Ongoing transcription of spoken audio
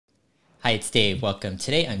Hi, it's Dave. Welcome.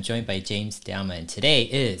 Today I'm joined by James Douma, and today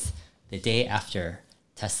is the day after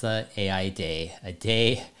Tesla AI Day, a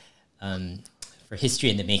day for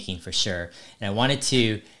history in the making for sure. And I wanted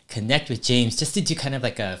to connect with James just to do kind of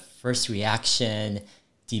like a first reaction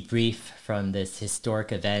debrief from this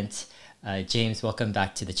historic event. James, welcome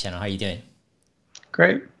back to the channel. How are you doing?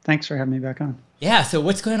 Great. Thanks for having me back on. Yeah, so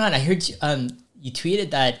what's going on? I heard you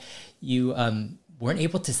tweeted that you weren't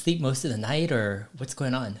able to sleep most of the night, or what's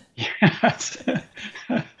going on? Yes.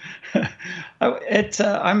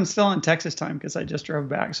 I'm still in Texas time because I just drove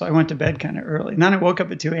back. So I went to bed kind of early. And then I woke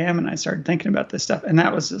up at 2 a.m. and I started thinking about this stuff. And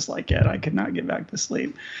that was just like it. I could not get back to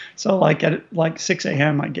sleep. So like at 6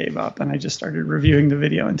 a.m. I gave up and I just started reviewing the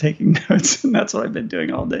video and taking notes. And that's what I've been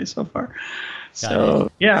doing all day so far.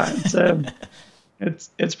 So yeah,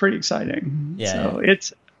 it's pretty exciting. Yeah. So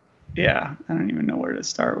yeah, I don't even know where to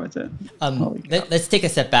start with it. Let's take a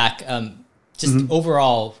step back. Just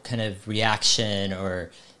overall kind of reaction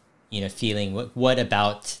or feeling. What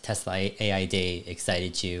about Tesla AI Day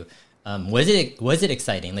excited you? Was it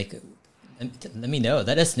exciting? Like, let me know.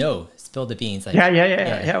 Let us know. Spill the beans. Like,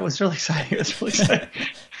 yeah. It was really exciting. It was really exciting.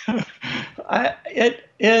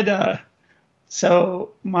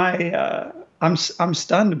 I'm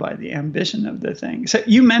stunned by the ambition of the thing. So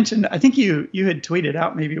you mentioned, I think you had tweeted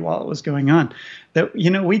out maybe while it was going on that,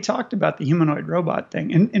 we talked about the humanoid robot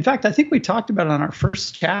thing. And in fact, I think we talked about it on our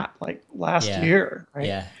first chat like last year, right?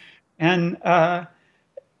 Yeah. And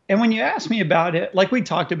when you asked me about it, like we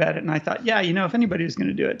talked about it and I thought, yeah, if anybody was going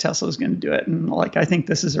to do it, Tesla's going to do it. And like, I think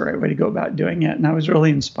this is the right way to go about doing it. And I was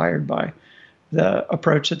really inspired by the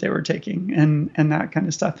approach that they were taking and that kind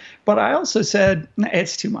of stuff. But I also said, nah,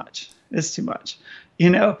 it's too much. It's too much,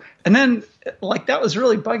 and then like that was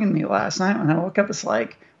really bugging me last night when I woke up. It's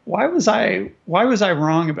like, why was I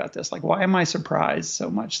wrong about this? Like, why am I surprised so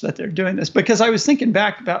much that they're doing this? Because I was thinking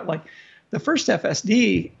back about like the first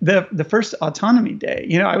FSD, the first autonomy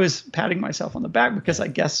day, I was patting myself on the back because I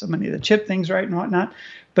guessed so many of the chip things right and whatnot.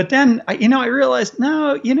 But then, I realized,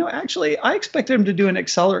 no, actually, I expected them to do an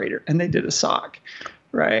accelerator and they did a sock,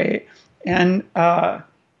 right? And,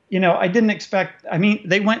 I didn't expect,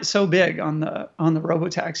 they went so big on the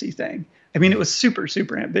robotaxi thing. It was super,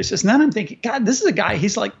 super ambitious. And then I'm thinking, God, this is a guy,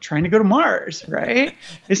 he's like trying to go to Mars, right?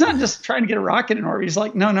 He's not just trying to get a rocket in orbit. He's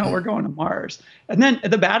like, no, we're going to Mars. And then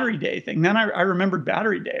the battery day thing, then I remembered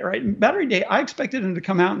battery day, right? And battery day, I expected him to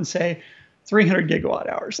come out and say, 300 gigawatt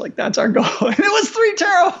hours, like that's our goal. And it was 3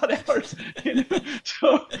 terawatt hours.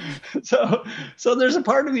 So there's a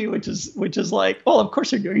part of me which is like, well, of course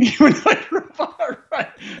they're doing humanoid robot, right?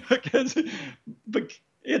 Because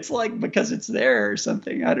it's there or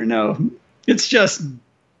something. I don't know. It's just,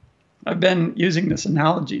 I've been using this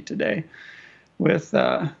analogy today with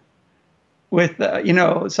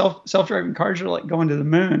self-driving cars are like going to the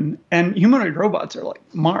moon, and humanoid robots are like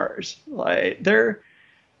Mars. Like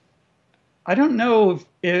I don't know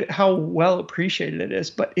how well appreciated it is,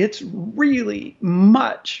 but it's really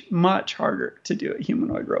much, much harder to do a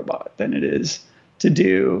humanoid robot than it is to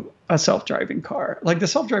do a self-driving car. Like the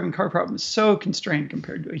self-driving car problem is so constrained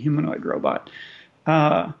compared to a humanoid robot.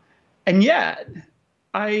 And yet,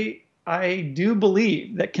 I do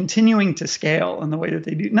believe that continuing to scale in the way that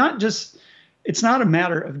they do, it's not a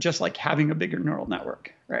matter of just like having a bigger neural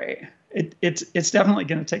network, right? It's definitely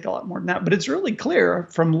going to take a lot more than that, but it's really clear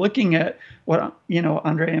from looking at what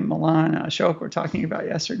Andre and Milan Ashok were talking about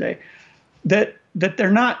yesterday, that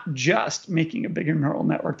they're not just making a bigger neural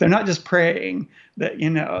network. They're not just praying that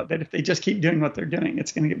that if they just keep doing what they're doing,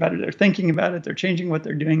 it's going to get better. They're thinking about it. They're changing what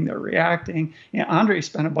they're doing. They're reacting. Andre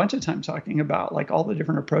spent a bunch of time talking about like all the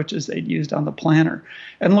different approaches they'd used on the planner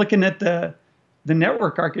and looking at the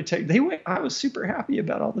network architecture. I was super happy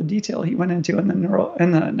about all the detail he went into in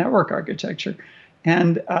the network architecture,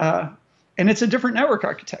 and it's a different network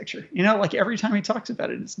architecture. Like every time he talks about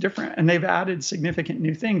it, it's different, and they've added significant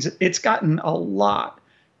new things. It's gotten a lot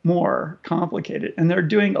more complicated, and they're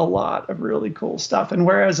doing a lot of really cool stuff. And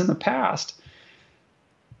whereas in the past,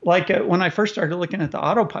 like when I first started looking at the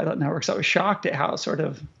autopilot networks, I was shocked at how sort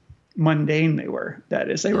of mundane they were. That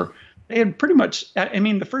is, they had pretty much,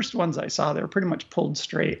 the first ones I saw, they were pretty much pulled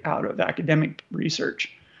straight out of academic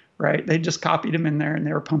research, right? They just copied them in there and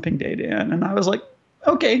they were pumping data in. And I was like,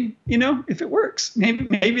 okay, if it works,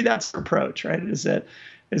 maybe that's the approach, right? Is that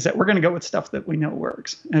we're going to go with stuff that we know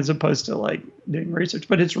works as opposed to like doing research.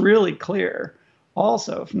 But it's really clear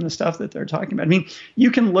also from the stuff that they're talking about.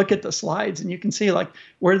 You can look at the slides and you can see like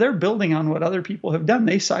where they're building on what other people have done.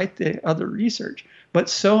 They cite the other research. but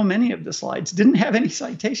so many of the slides didn't have any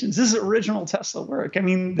citations. This is original Tesla work. I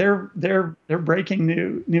mean, they're breaking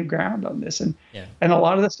new ground on this, and a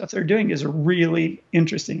lot of the stuff they're doing is a really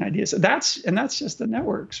interesting idea. So that's just the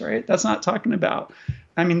networks, right? That's not talking about.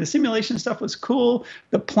 I mean, the simulation stuff was cool.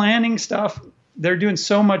 The planning stuff, they're doing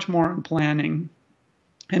so much more in planning,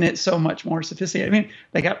 and it's so much more sophisticated. I mean,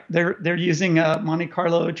 they're using a Monte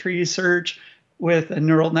Carlo tree search with a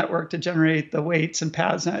neural network to generate the weights and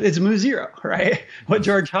paths. It's mu-zero, right? What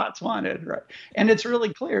George Hotz wanted, right? And it's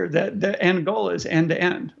really clear that the end goal is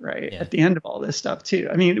end-to-end, right? At the end of all this stuff too.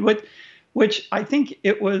 I mean, which I think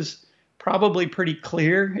it was probably pretty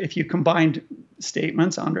clear if you combined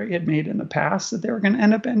statements Andre had made in the past that they were going to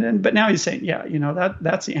end up end-to-end. But now he's saying, yeah,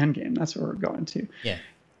 that's the end game. That's where we're going to.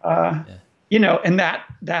 And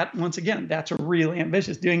that once again, that's really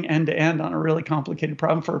ambitious, doing end to end on a really complicated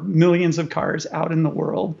problem for millions of cars out in the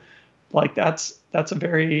world. Like that's a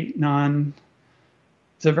very non-trivial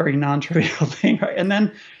thing, right? And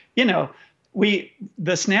then,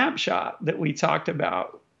 the snapshot that we talked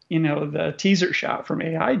about, the teaser shot from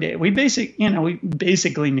AI Day, we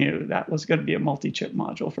basically knew that was going to be a multi-chip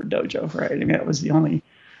module for Dojo, right? I mean, that was the only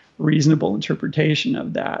reasonable interpretation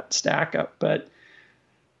of that stack up, but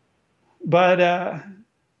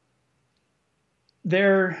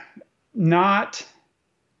they're not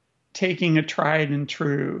taking a tried and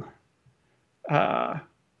true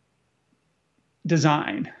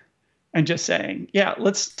design and just saying, yeah,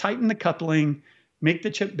 let's tighten the coupling, make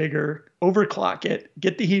the chip bigger, overclock it,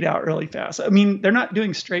 get the heat out really fast. I mean, they're not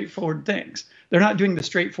doing straightforward things. They're not doing the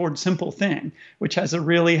straightforward, simple thing, which has a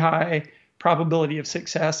really high probability of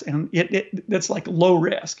success, and that's like low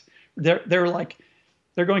risk. They're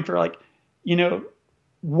going for like,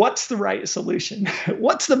 what's the right solution?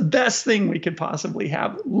 What's the best thing we could possibly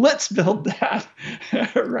have? Let's build that,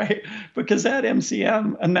 right? Because that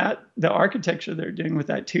MCM and the architecture they're doing with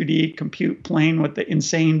that 2D compute plane with the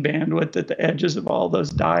insane bandwidth at the edges of all those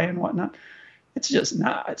die and whatnot, it's just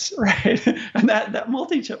nuts, right? And that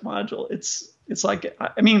multi-chip module, it's like,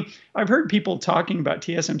 I mean, I've heard people talking about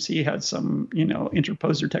TSMC had some,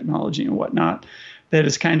 interposer technology and whatnot that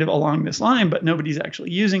is kind of along this line, but nobody's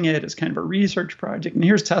actually using it. It's kind of a research project. And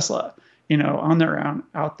here's Tesla, on their own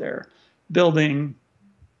out there building,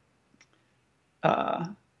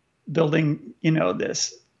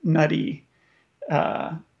 this nutty,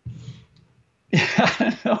 I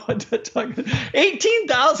don't know what to talk about.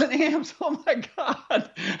 18,000 amps. Oh my God.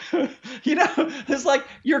 It's like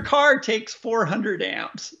your car takes 400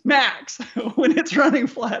 amps max when it's running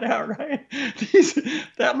flat out, right?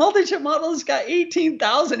 That multi-chip model has got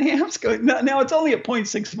 18,000 amps going. Now it's only at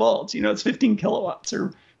 0.6 volts. It's 15 kilowatts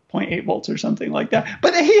or 0.8 volts or something like that.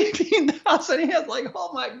 But 18,000 amps, like,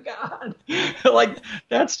 oh my God. Like,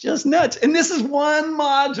 that's just nuts. And this is one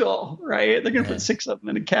module, right? They're going to put 6 of them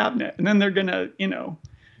in a cabinet. And then they're going to,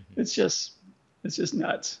 it's just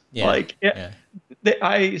nuts. Yeah.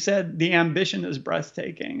 I said the ambition is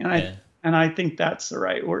breathtaking. And I think that's the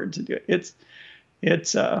right word to do it.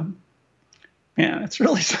 It's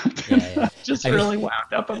really something. I'm just really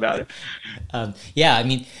wound up about it. I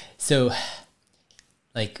mean, so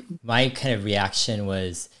like my kind of reaction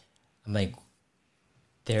was, I'm like,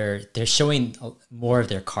 they're showing more of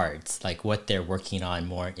their cards, like what they're working on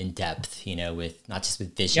more in depth, with not just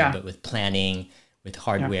with vision, but with planning, with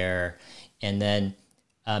hardware. And then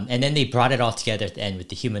they brought it all together at the end with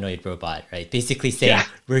the humanoid robot, right? Basically saying,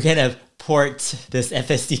 we're going to port this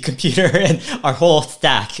FSD computer and our whole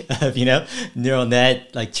stack of, neural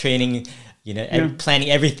net, like training, and planning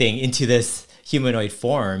everything into this humanoid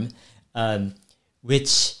form.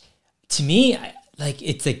 Which to me, like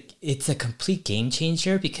it's a complete game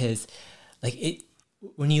changer, because like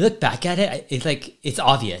when you look back at it, it's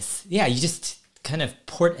obvious. Yeah, you just kind of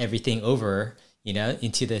port everything over,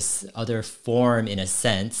 into this other form in a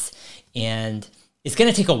sense. And it's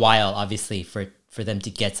going to take a while, obviously, for them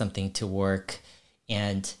to get something to work.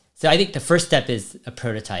 And so I think the first step is a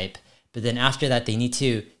prototype, but then after that, they need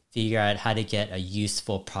to figure out how to get a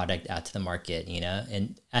useful product out to the market,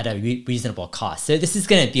 and at a reasonable cost. So this is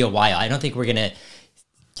going to be a while. I don't think we're going to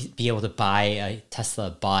be able to buy a Tesla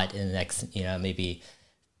bot in the next, maybe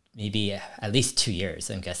at least 2 years,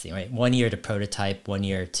 I'm guessing, right? 1 year to prototype, 1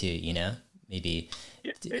 year to, maybe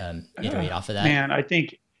iterate off of that. Man, I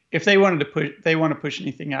think if they want to push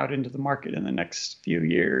anything out into the market in the next few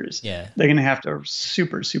years, they're going to have to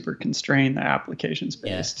super, super constrain the application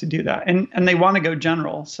space to do that. And they want to go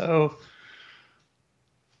general. So,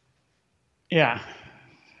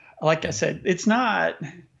 like I said, it's not,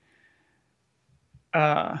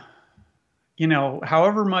 however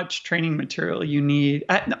much training material you need.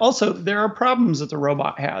 Also, there are problems that the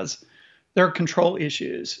robot has there are control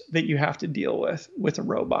issues that you have to deal with a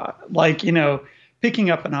robot. Like,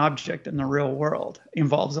 picking up an object in the real world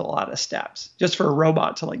involves a lot of steps. Just for a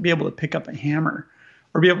robot to like be able to pick up a hammer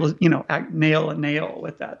or be able to, nail a nail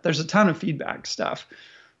with that. There's a ton of feedback stuff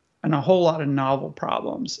and a whole lot of novel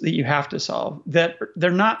problems that you have to solve that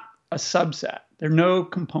they're not a subset. They're no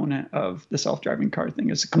component of the self-driving car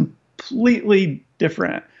thing. It's a completely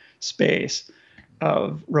different space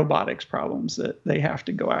of robotics problems that they have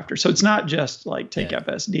to go after. So it's not just like take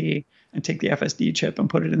FSD and take the FSD chip and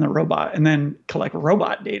put it in the robot and then collect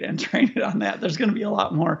robot data and train it on that. There's going to be a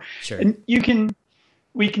lot more. Sure. And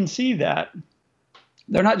we can see that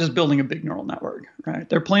they're not just building a big neural network, right?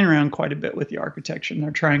 They're playing around quite a bit with the architecture and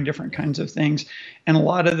they're trying different kinds of things. And a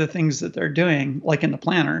lot of the things that they're doing, like in the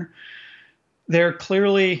planner, they're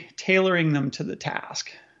clearly tailoring them to the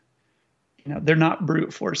task. They're not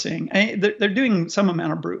brute forcing. They're doing some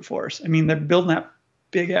amount of brute force. I mean, they're building that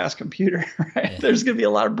big ass computer, right? Yeah. There's going to be a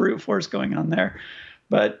lot of brute force going on there,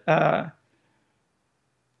 but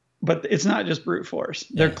it's not just brute force.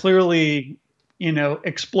 Yeah. They're clearly,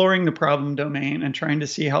 exploring the problem domain and trying to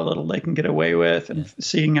see how little they can get away with, and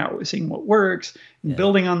seeing what works, and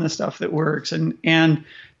building on the stuff that works, and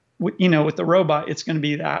with the robot, it's going to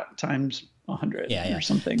be that times 100 or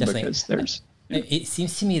something. Definitely. Because there's. It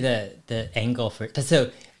seems to me the angle for so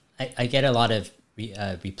I get a lot of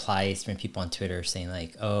replies from people on Twitter saying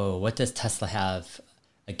like, oh, what does Tesla have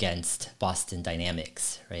against Boston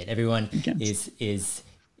Dynamics, right? Everyone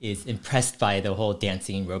is impressed by the whole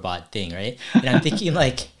dancing robot thing, right? And I'm thinking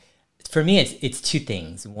like, for me, it's two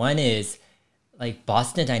things. One is like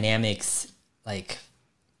Boston Dynamics, like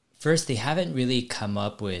first they haven't really come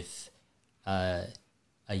up with a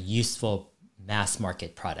useful mass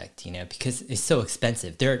market product, because it's so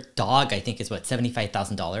expensive. Their dog, I think, is what,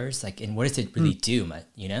 $75,000. Like, and what does it really do,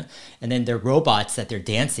 And then their robots that they're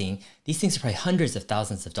dancing, these things are probably hundreds of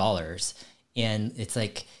thousands of dollars. And it's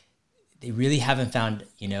like, they really haven't found,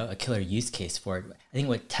 a killer use case for it. I think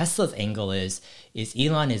what Tesla's angle is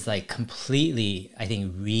Elon is like completely, I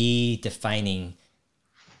think, redefining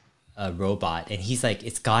a robot. And he's like,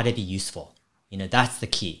 it's got to be useful. That's the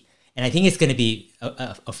key. And I think it's going to be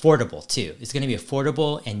affordable too. It's going to be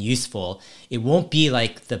affordable and useful. It won't be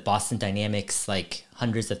like the Boston Dynamics, like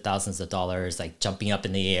hundreds of thousands of dollars, like jumping up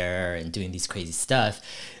in the air and doing these crazy stuff.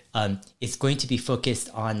 It's going to be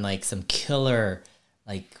focused on like some killer,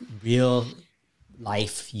 like real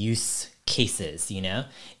life use cases,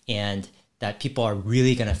 and that people are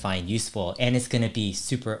really going to find useful. And it's going to be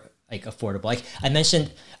super like affordable. Like I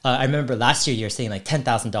mentioned, I remember last year you were saying like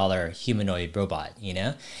 $10,000 humanoid robot,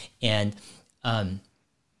 and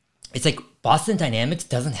it's like Boston Dynamics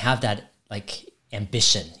doesn't have that like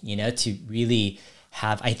ambition, to really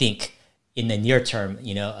have, I think, in the near term,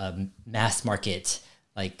 a mass market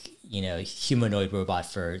like humanoid robot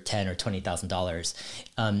for $10,000 or $20,000.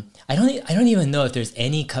 I don't even know if there's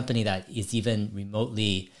any company that is even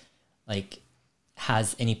remotely like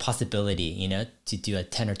has any possibility, to do a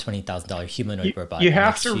 $10,000 or $20,000 humanoid robot. You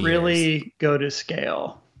have to really go to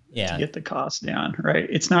scale to get the cost down, right?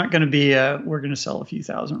 It's not going to be we're going to sell a few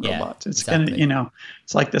thousand robots. It's exactly. going to,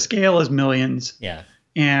 it's like the scale is millions. Yeah.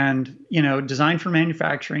 And, design for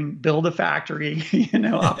manufacturing, build a factory,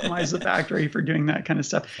 optimize the factory for doing that kind of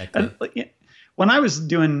stuff. Exactly. And, when I was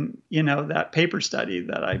doing, that paper study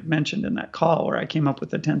that I mentioned in that call where I came up with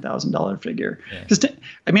the $10,000 figure, because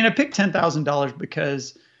I picked $10,000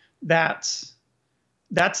 because that's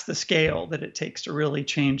the scale that it takes to really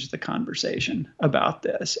change the conversation about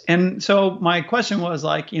this. And so my question was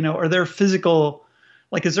like, are there physical,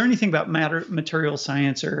 like, is there anything about material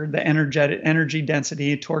science or the energy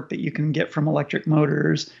density, torque that you can get from electric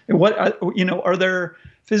motors? What, are there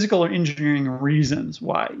physical or engineering reasons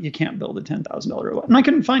why you can't build a $10,000 robot? And I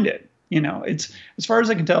couldn't find it. It's, as far as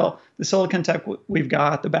I can tell, the silicon tech we've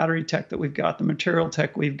got, the battery tech that we've got, the material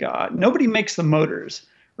tech we've got, nobody makes the motors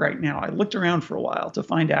right now. I looked around for a while to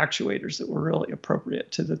find actuators that were really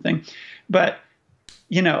appropriate to the thing. But,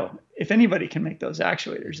 if anybody can make those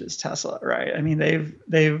actuators, it's Tesla, right? I mean,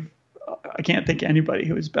 they've I can't think of anybody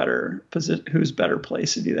who's better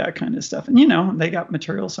placed to do that kind of stuff. And they got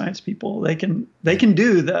material science people. They can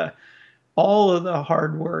do all of the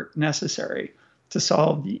hard work necessary to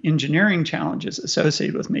solve the engineering challenges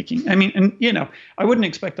associated with making. I mean, and I wouldn't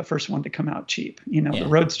expect the first one to come out cheap. The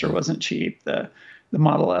Roadster wasn't cheap. The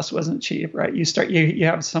Model S wasn't cheap, right? You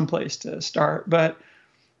have some place to start, but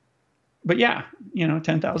yeah,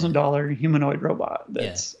 $10,000 humanoid robot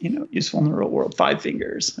that's useful in the real world. 5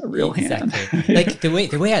 fingers, a real hand. Like the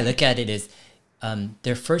way I look at it is,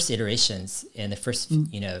 their first iterations and the first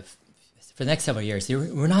for the next several years,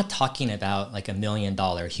 we're not talking about like $1 million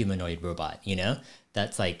humanoid robot,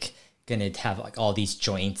 that's like gonna have like all these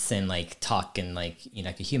joints and like talk and like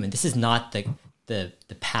like a human. This is not the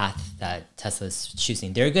path that Tesla's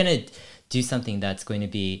choosing. They're gonna do something that's going to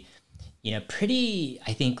be pretty,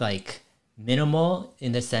 I think, like minimal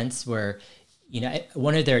in the sense where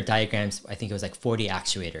one of their diagrams, I think it was like 40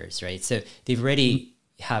 actuators, right? So they've already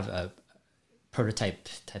have a prototype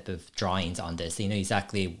type of drawings on this. They know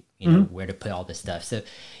exactly where to put all this stuff. So,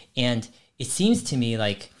 and it seems to me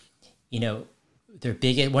like one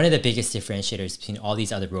of the biggest differentiators between all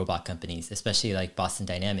these other robot companies, especially like Boston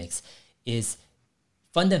Dynamics, is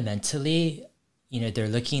fundamentally they're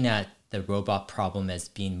looking at the robot problem as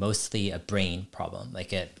being mostly a brain problem,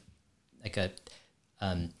 like a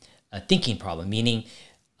thinking problem. Meaning,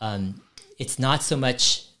 it's not so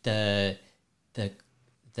much the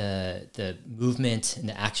movement and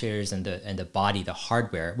the actuators and the body, the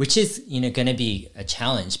hardware, which is going to be a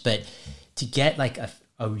challenge. But to get like a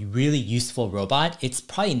really useful robot, it's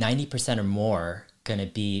probably 90% or more going to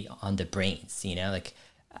be on the brains. Like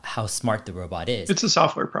how smart the robot is. It's a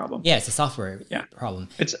software problem. Yeah, it's a software problem.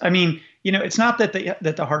 It's not that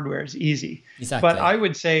the hardware is easy. Exactly. But I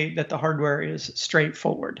would say that the hardware is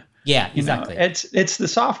straightforward. Yeah, exactly. It's the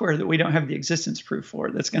software that we don't have the existence proof for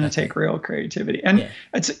that's going to take real creativity. And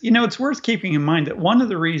it's worth keeping in mind that one of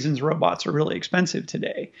the reasons robots are really expensive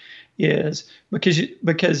today is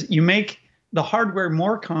because you make the hardware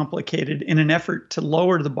more complicated in an effort to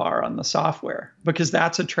lower the bar on the software, because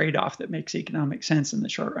that's a trade-off that makes economic sense in the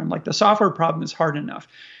short run. Like the software problem is hard enough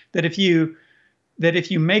that if you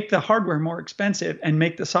make the hardware more expensive and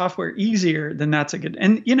make the software easier, then that's a good,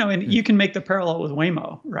 and you can make the parallel with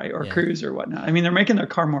Waymo, right? Or Cruise or whatnot. I mean, they're making their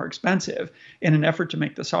car more expensive in an effort to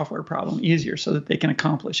make the software problem easier so that they can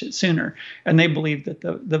accomplish it sooner. And they believe that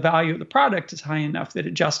the value of the product is high enough that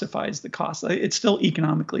it justifies the cost. It's still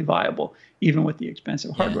economically viable, even with the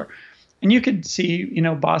expensive hardware. And you could see,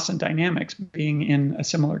 Boston Dynamics being in a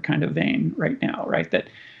similar kind of vein right now, right? That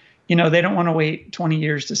they don't want to wait 20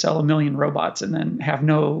 years to sell 1 million robots and then have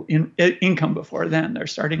no income before then. They're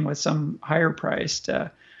starting with some higher priced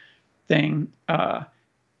thing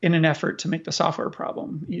in an effort to make the software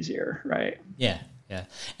problem easier, right? Yeah.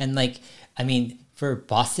 And for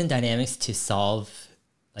Boston Dynamics to solve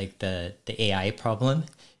like the AI problem,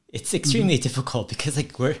 it's extremely difficult because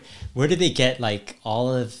like where do they get like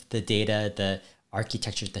all of the data, the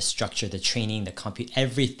architecture, the structure, the training, the compute,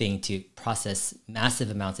 everything to process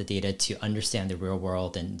massive amounts of data to understand the real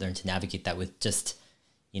world and learn to navigate that with just,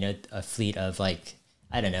 a fleet of like,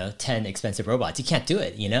 I don't know, 10 expensive robots. You can't do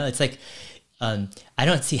it, It's like, I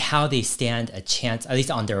don't see how they stand a chance, at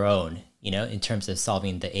least on their own, in terms of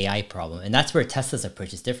solving the AI problem. And that's where Tesla's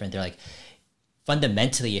approach is different. They're like,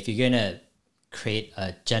 fundamentally, if you're going to create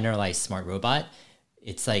a generalized smart robot,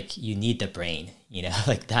 it's like you need the brain,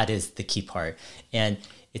 like that is the key part. And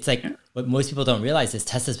it's like what most people don't realize is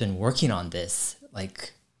Tesla's been working on this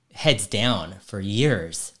like heads down for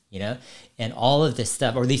years, and all of this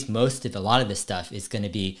stuff, or at least a lot of this stuff is going to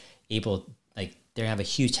be able, like they have a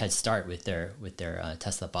huge head start with their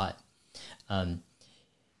Tesla bot. And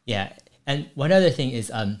one other thing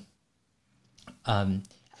is,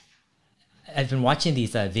 I've been watching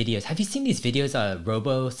these videos. Have you seen these videos,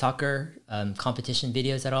 Robo Soccer competition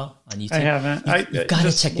videos at all on YouTube? I haven't. You've got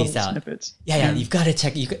to check these out. Snippets. Yeah, you've got to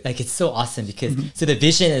check. It's so awesome because so the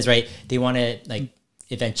vision is right. They want to like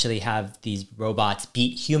eventually have these robots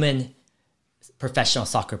beat human professional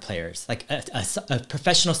soccer players, like a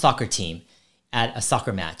professional soccer team at a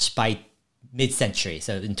soccer match by mid-century,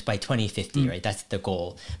 so by 2050, right? That's the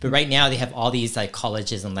goal. But right now they have all these like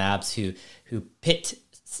colleges and labs who pit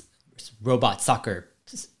robot soccer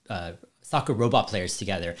robot players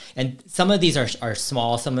together, and some of these are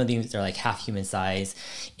small, some of these are like half human size,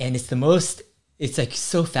 and it's like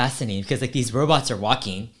so fascinating because like these robots are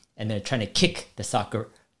walking and they're trying to kick the soccer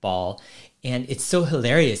ball, and it's so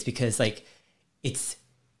hilarious because like it's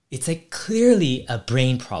like clearly a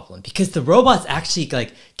brain problem because the robots actually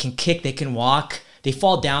like can kick, they can walk, they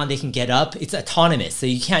fall down, they can get up. It's autonomous, so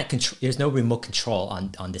you can't control. There's no remote control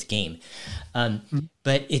on this game.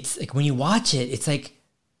 But it's like when you watch it, it's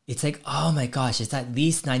like oh my gosh, it's at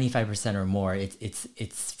least 95% or more.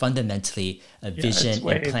 It's fundamentally a vision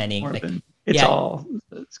and planning.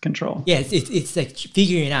 It's control. Yeah, it's like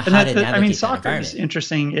figuring out how to navigate. I mean, that soccer is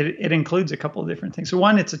interesting. It includes a couple of different things. So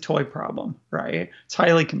one, it's a toy problem, right? It's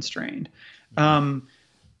highly constrained.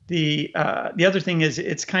 The other thing is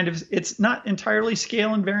it's not entirely scale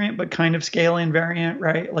invariant, but kind of scale invariant,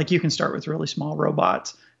 right? Like you can start with really small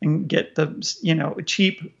robots and get the,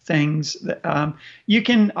 cheap things that, you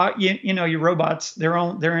can, your robots, they're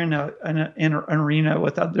in an arena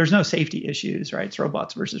with, there's no safety issues, right? It's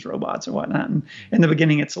robots versus robots and whatnot. And in the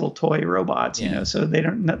beginning, it's little toy robots, so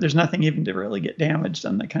there's nothing even to really get damaged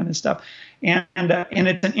on that kind of stuff. And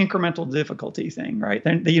it's an incremental difficulty thing, right?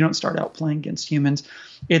 Then you don't start out playing against humans.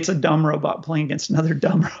 It's a dumb robot playing against another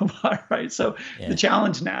dumb robot, right? So the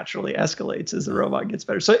challenge naturally escalates as the robot gets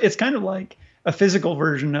better. So it's kind of like a physical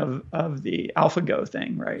version of the AlphaGo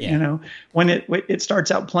thing, right? Yeah. When it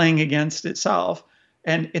starts out playing against itself,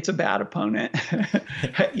 and it's a bad opponent,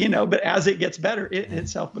 but as it gets better, it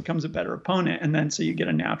itself becomes a better opponent. And then so you get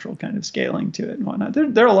a natural kind of scaling to it and whatnot.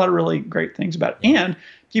 There are a lot of really great things about it. And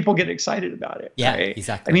people get excited about it. Yeah, right?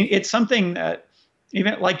 exactly. I mean, it's something that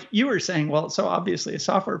even like you were saying, well, it's so obviously a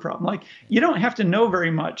software problem. Like you don't have to know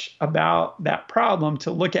very much about that problem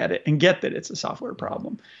to look at it and get that it's a software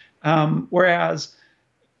problem. Whereas,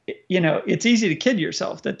 it's easy to kid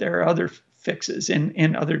yourself that there are other fixes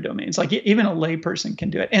in other domains. Like even a layperson can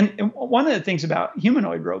do it. And one of the things about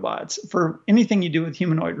humanoid robots, for anything you do with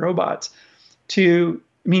humanoid robots,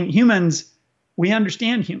 humans, we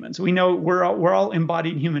understand humans. We know we're all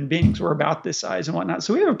embodied human beings. We're about this size and whatnot.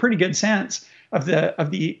 So we have a pretty good sense of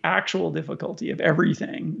the actual difficulty of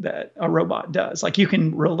everything that a robot does. Like you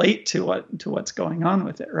can relate to what's going on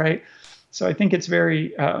with it, right? So I think it's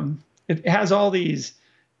very it has all these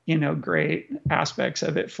great aspects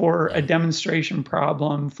of it for a demonstration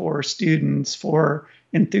problem, for students, for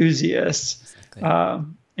enthusiasts. Exactly.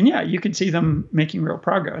 And you can see them making real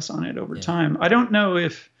progress on it over time. I don't know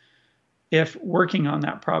if working on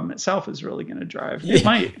that problem itself is really going to drive. It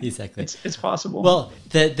might. Exactly. It's possible. Well,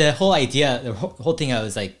 the whole idea, the whole thing I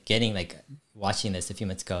was like getting, like watching this a few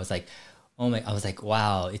months ago, I was like, I was like,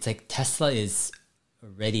 wow, it's like Tesla is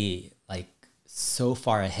already like so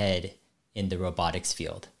far ahead in the robotics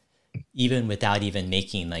field, even without even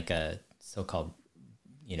making like a so-called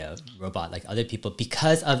robot like other people,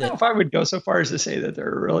 because of I don't know if I would go so far as to say that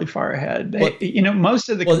they're really far ahead. Most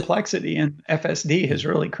of the complexity in FSD has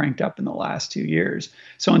really cranked up in the last 2 years.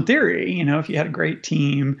 So in theory, if you had a great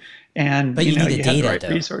team and you had the right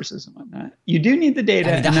resources and whatnot, you do need the data.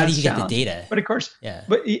 And how do you get the data? But of course,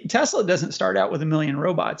 but Tesla doesn't start out with 1 million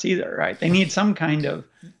robots either, right? They need some kind of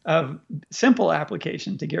simple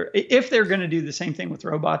application to get, if they're going to do the same thing with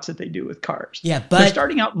robots that they do with cars. Yeah, but they're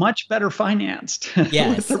starting out much better financed.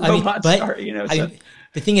 Yes, with the robots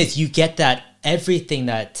the thing is, you get that everything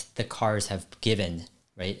that the cars have given,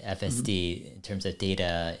 right? FSD in terms of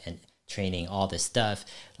data and training, all this stuff,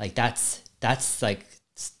 like that's like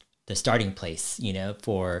the starting place,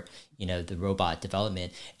 for the robot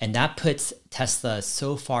development, and that puts Tesla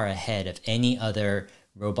so far ahead of any other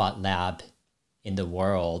robot lab in the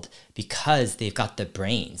world because they've got the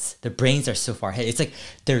brains. The brains are so far ahead. It's like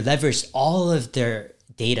they're leveraged all of their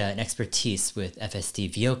data and expertise with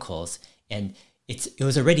FSD vehicles, and it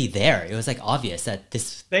was already there. It was like obvious that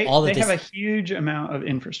they have a huge amount of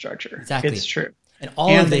infrastructure. Exactly, it's true.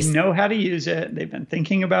 And they know how to use it. They've been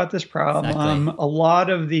thinking about this problem. Exactly. A lot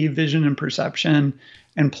of the vision and perception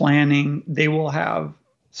and planning they will have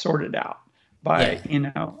sorted out by,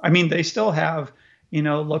 they still have,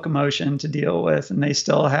 locomotion to deal with, and they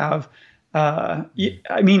still have, for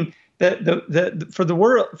the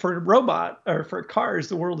world, for robot or for cars,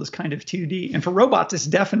 the world is kind of 2D, and for robots, it's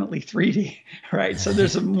definitely 3D, right? So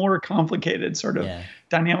there's a more complicated sort of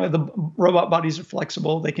dynamic. The robot bodies are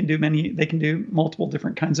flexible; they can do multiple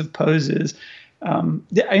different kinds of poses.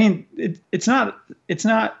 It's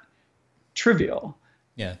not trivial,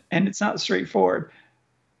 and it's not straightforward.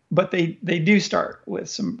 But they do start with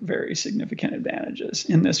some very significant advantages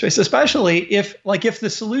in this space, especially if the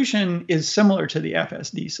solution is similar to the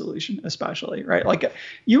FSD solution, especially, right? Like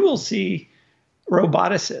you will see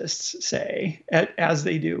roboticists say, as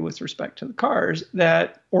they do with respect to the cars,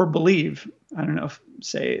 that, or believe, I don't know if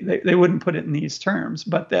say, they wouldn't put it in these terms,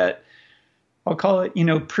 but that I'll call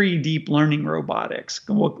it, pre-deep learning robotics.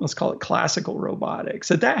 Let's call it classical robotics.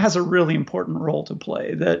 That has a really important role to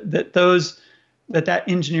play. That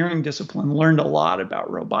engineering discipline learned a lot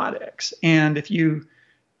about robotics. And if you're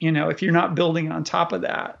not building on top of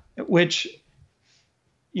that, which,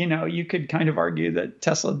 you could kind of argue that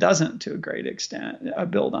Tesla doesn't to a great extent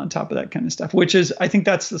build on top of that kind of stuff, which is, I think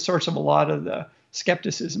that's the source of a lot of the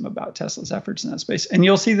skepticism about Tesla's efforts in that space. And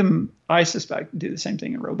you'll see them, I suspect, do the same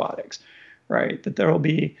thing in robotics, right? That there will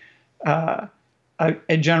be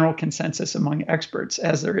a general consensus among experts,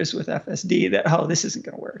 as there is with FSD, that, this isn't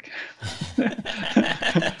going to work.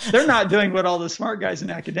 They're not doing what all the smart guys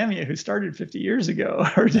in academia who started 50 years ago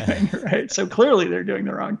are doing, right? So clearly they're doing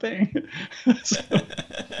the wrong thing.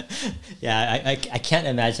 Yeah, I can't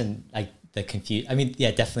imagine like the confusion. I mean,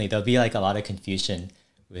 yeah, definitely there'll be like a lot of confusion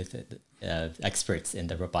with experts in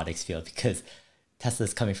the robotics field because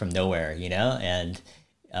Tesla's coming from nowhere, you know, and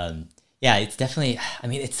yeah, it's definitely. I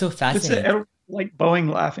mean, it's so fascinating. It's like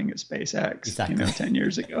Boeing laughing at SpaceX, Exactly. 10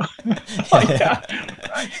 years ago. Oh yeah,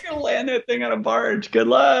 you're gonna land that thing on a barge. Good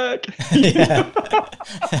luck. Yeah.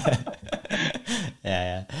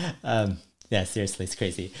 Yeah, yeah. Yeah, seriously, it's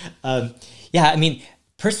crazy. Yeah, I mean,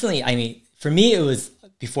 personally, I mean, for me, it was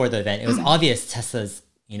before the event, it was obvious Tesla's,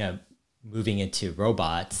 moving into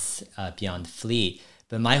robots beyond the fleet.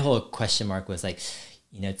 But my whole question mark was like,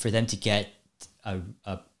 for them to get a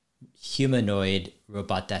humanoid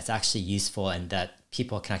robot that's actually useful and that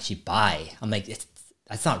people can actually buy. I'm like,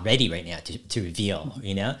 that's not ready right now to reveal,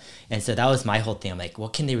 And so that was my whole thing. I'm like,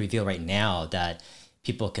 what can they reveal right now that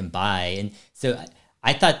people can buy? And so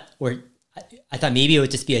I thought maybe it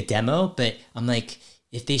would just be a demo, but I'm like,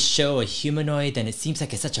 if they show a humanoid, then it seems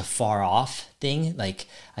like it's such a far off thing. Like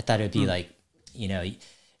I thought it would be like,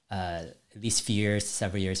 at least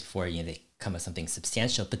several years before, they come with something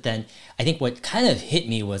substantial. But then I think what kind of hit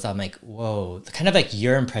me was I'm like, whoa, kind of like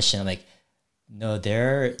your impression. I'm like, no,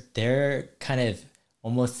 they're kind of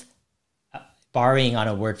almost borrowing on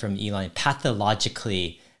a word from Elon,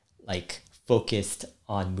 pathologically like focused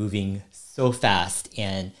on moving so fast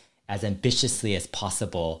and as ambitiously as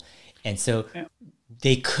possible. And so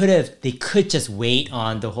they could just wait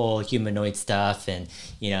on the whole humanoid stuff and,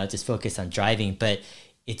 just focus on driving. But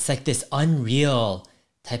it's like this unreal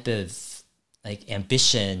type of like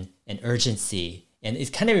ambition and urgency. And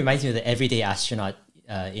it kind of reminds me of the Everyday Astronaut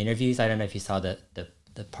interviews. I don't know if you saw the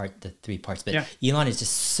 3 parts, but Elon is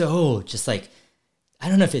just like, I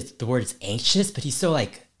don't know if the word is anxious, but he's so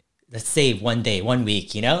like, let's say 1 day, 1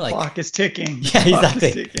 week, like clock is ticking. Yeah,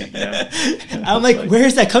 exactly. I'm like, where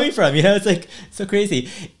is that coming from? It's like so crazy.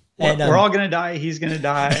 And we're all gonna die. He's gonna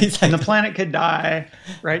die, exactly. And the planet could die,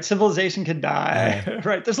 right? Civilization could die,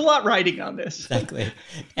 right? There's a lot riding on this. Exactly.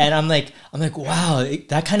 And I'm like, wow,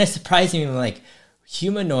 that kind of surprised me. I'm like,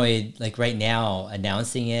 humanoid, like right now,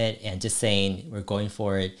 announcing it and just saying we're going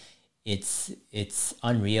for it. It's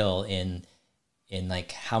unreal in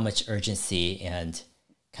like how much urgency and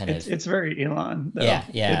kind of. It's very Elon, though. Yeah.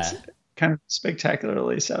 It's kind of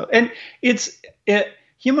spectacularly so, and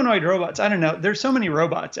humanoid robots. I don't know. There's so many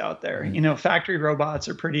robots out there. Mm-hmm. Factory robots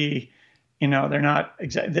are pretty. They're not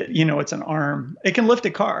exactly. It's an arm. It can lift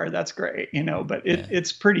a car. That's great. But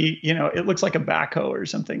it's pretty. It looks like a backhoe or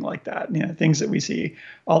something like that. Things that we see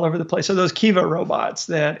all over the place. So those Kiva robots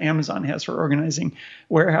that Amazon has for organizing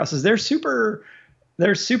warehouses, they're super,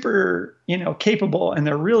 capable, and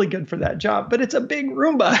they're really good for that job. But it's a big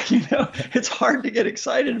Roomba. It's hard to get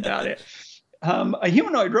excited about it. A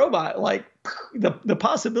humanoid robot, like the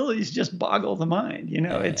possibilities just boggle the mind.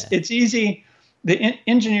 It's easy. The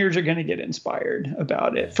engineers are going to get inspired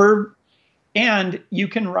about it and you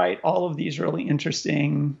can write all of these really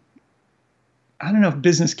interesting, I don't know if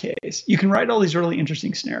business case, you can write all these really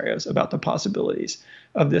interesting scenarios about the possibilities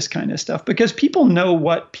of this kind of stuff because people know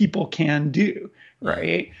what people can do,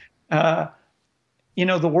 right?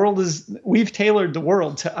 We've tailored the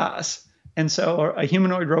world to us. And so a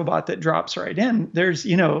humanoid robot that drops right in, there's,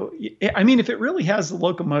 if it really has the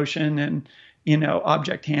locomotion and,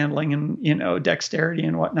 object handling and, dexterity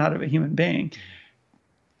and whatnot of a human being,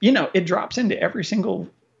 it drops into every single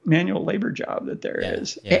manual labor job that there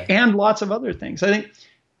is and lots of other things. I think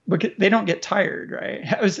because they don't get tired, right?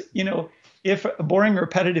 If boring,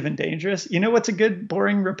 repetitive, and dangerous, what's a good,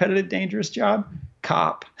 boring, repetitive, dangerous job?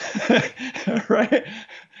 Cop, right?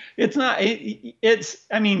 It's not,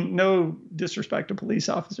 no disrespect to police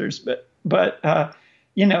officers, but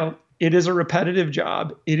it is a repetitive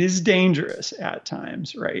job. It is dangerous at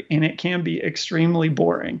times, right? And it can be extremely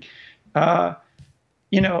boring. First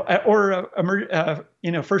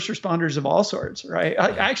responders of all sorts, right?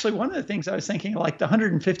 Actually, one of the things I was thinking, like the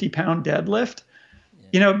 150-pound deadlift,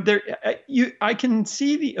 I can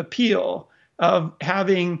see the appeal of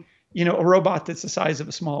having, a robot that's the size of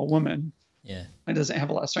a small woman. Yeah. It doesn't have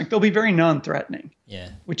a lot of strength. They'll be very non-threatening. Yeah.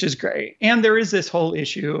 Which is great. And there is this whole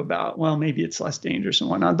issue about, well, maybe it's less dangerous and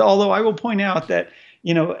whatnot. Although I will point out that,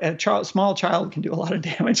 a small child can do a lot of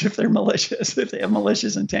damage if they're malicious, if they have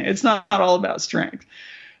malicious intent. It's not all about strength.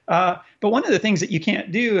 But one of the things that you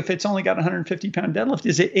can't do if it's only got 150-pound deadlift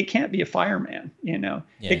is it can't be a fireman,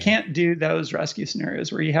 It can't do those rescue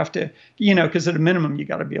scenarios where you have to, because at a minimum, you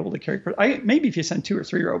got to be able to carry. Maybe if you send 2 or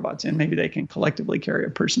 3 robots in, maybe they can collectively carry a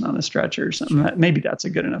person on a stretcher or something. Maybe that's a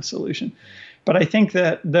good enough solution. But I think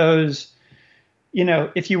that those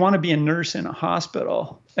if you want to be a nurse in a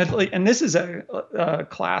hospital, and this is a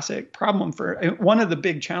classic problem for one of the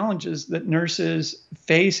big challenges that nurses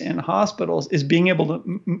face in hospitals is being able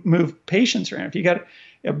to move patients around. If you got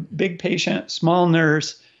a big patient, small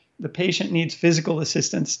nurse, the patient needs physical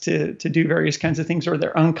assistance to do various kinds of things, or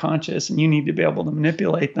they're unconscious and you need to be able to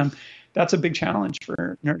manipulate them. That's a big challenge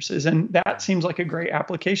for nurses. And that seems like a great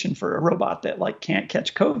application for a robot that like can't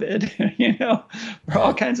catch COVID, for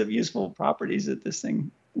all kinds of useful properties that this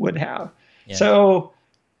thing would have. Yeah. So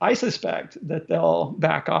I suspect that they'll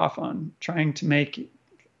back off on trying to make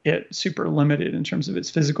it super limited in terms of its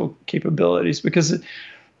physical capabilities, because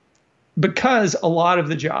a lot of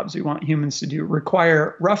the jobs we want humans to do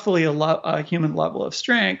require roughly a human level of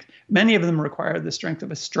strength. Many of them require the strength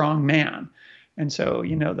of a strong man. And so,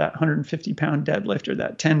 that 150-pound deadlift or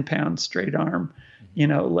that 10-pound straight arm,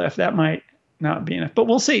 lift, that might not be enough. But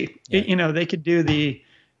we'll see. Yeah. They could do the,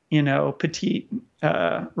 petite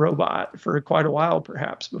robot for quite a while,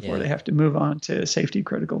 perhaps, before they have to move on to safety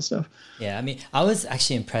critical stuff. Yeah, I mean, I was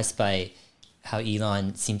actually impressed by how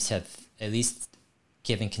Elon seems to have at least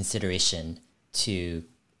given consideration to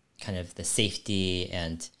kind of the safety,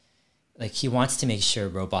 and like he wants to make sure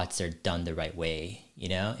robots are done the right way,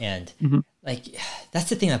 and like that's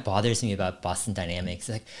the thing that bothers me about Boston Dynamics.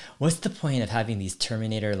 Like, what's the point of having these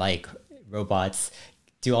Terminator-like robots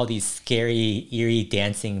do all these scary, eerie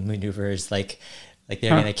dancing maneuvers, like they're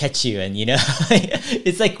gonna catch you, and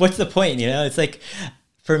it's like, what's the point? It's like,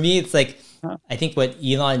 for me, it's like, I think what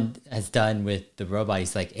Elon has done with the robot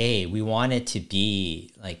is like, hey, we want it to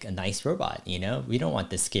be like a nice robot, we don't want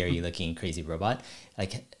this scary looking crazy robot.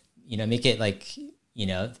 Like, make it like,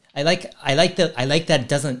 I like that it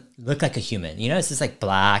doesn't look like a human, it's just like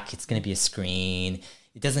black, it's going to be a screen.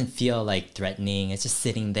 It doesn't feel like threatening. It's just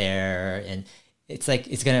sitting there, and it's like,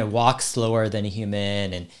 it's going to walk slower than a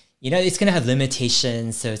human, and, it's going to have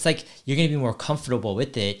limitations. So it's like, you're going to be more comfortable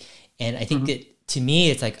with it. And I think that to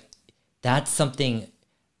me, it's like, that's something,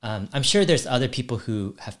 I'm sure there's other people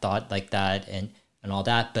who have thought like that and all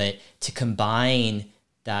that, but to combine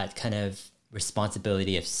that kind of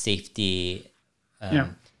responsibility of safety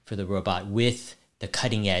for the robot with the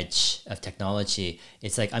cutting edge of technology,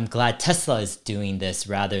 it's like, I'm glad Tesla is doing this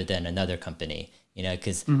rather than another company,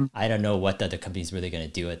 because I don't know what the other company's really going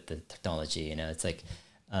to do with the technology, it's like,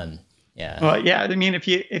 yeah. Well, yeah, I mean,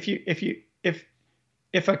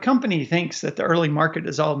 if a company thinks that the early market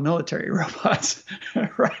is all military robots,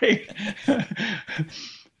 right?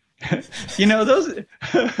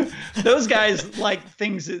 Those guys like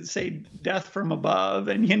things that say death from above,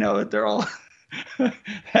 and they're all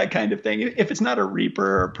that kind of thing. If it's not a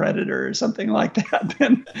Reaper or a Predator or something like that,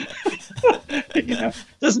 then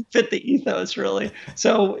doesn't fit the ethos really.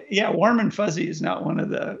 So yeah, warm and fuzzy is not one of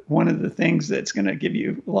the things that's going to give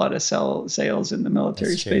you a lot of sales in the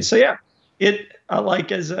military space. So yeah, it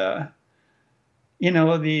like as a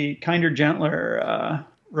the kinder, gentler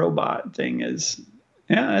robot thing is,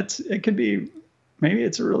 it could be, maybe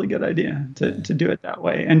it's a really good idea to do it that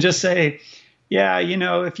way and just say, yeah,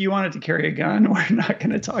 if you wanted to carry a gun, we're not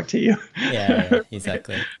going to talk to you. Yeah,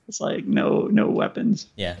 exactly. It's like no weapons.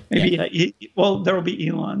 Yeah. Maybe, well, there will be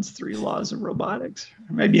Elon's 3 laws of robotics.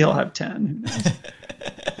 Maybe he'll have 10. Who knows?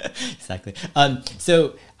 Exactly.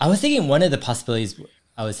 So I was thinking one of the possibilities,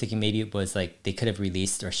 maybe it was like they could have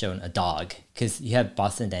released or shown a dog, because you have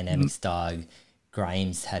Boston Dynamics dog.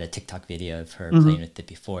 Grimes had a TikTok video of her playing with it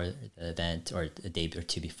before the event, or a day or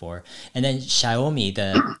two before. And then Xiaomi,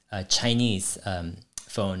 the Chinese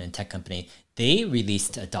phone and tech company, they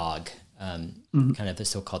released a dog, kind of a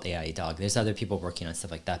so-called AI dog. There's other people working on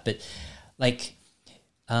stuff like that. But like,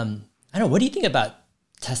 I don't know, what do you think about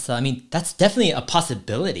Tesla? I mean, that's definitely a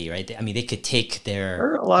possibility, right? I mean, they could take there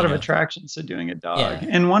are a lot of attractions to doing a dog. Yeah.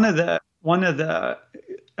 And one of the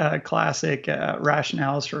classic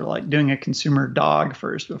rationales for like doing a consumer dog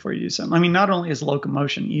first before you do something. I mean, not only is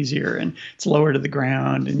locomotion easier and it's lower to the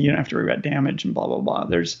ground and you don't have to worry about damage and blah, blah, blah.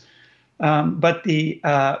 There's, but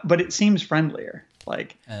it seems friendlier.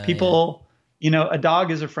 Like people, a dog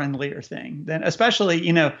is a friendlier thing than, especially,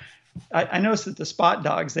 I noticed that the Spot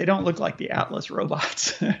dogs, they don't look like the Atlas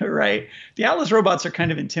robots, right? The Atlas robots are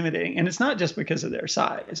kind of intimidating, and it's not just because of their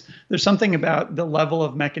size. There's something about the level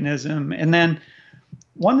of mechanism. And then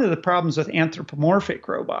one of the problems with anthropomorphic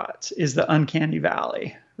robots is the uncanny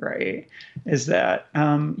valley, right? Is that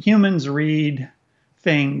humans read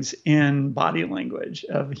things in body language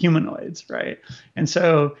of humanoids, right? And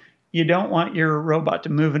so you don't want your robot to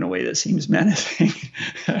move in a way that seems menacing,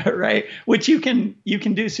 right? Which you can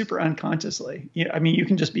do super unconsciously. I mean, you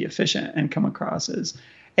can just be efficient and come across as,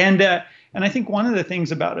 and I think one of the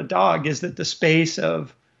things about a dog is that the space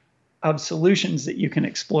of of solutions that you can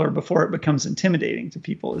explore before it becomes intimidating to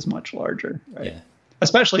people is much larger, right? Yeah.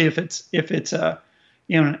 Especially if it's a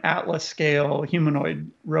an Atlas scale humanoid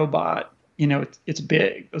robot. It's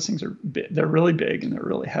big. Those things are big. They're really big and they're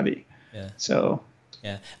really heavy. Yeah. So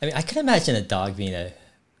yeah, I mean, I can imagine a dog being a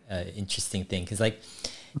interesting thing, because like,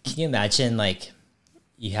 can you imagine like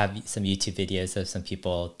you have some YouTube videos of some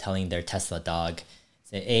people telling their Tesla dog,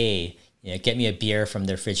 say, hey, get me a beer from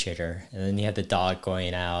the refrigerator. And then you have the dog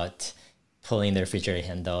going out, pulling the refrigerator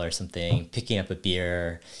handle or something, picking up a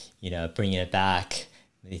beer, bringing it back.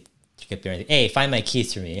 They drink a beer. Hey, find my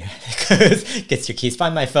keys for me. Gets your keys.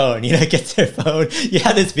 Find my phone. Gets their phone. You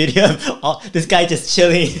have this video of this guy just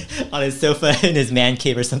chilling on his sofa in his man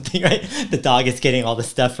cave or something, right? The dog is getting all the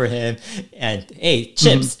stuff for him. And hey,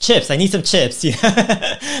 chips. I need some chips.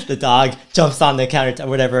 The dog jumps on the counter or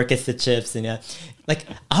whatever, gets the chips, Like,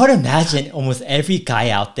 I would imagine almost every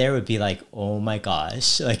guy out there would be like, "Oh my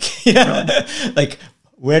gosh!" Like, like,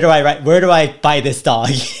 where do I buy this dog?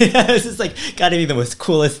 This is like got to be the most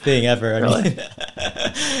coolest thing ever. Really?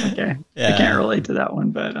 I mean, Okay, yeah. I can't relate to that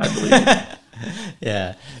one, but I believe it.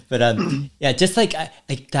 Yeah, but yeah, just like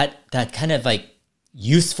that kind of like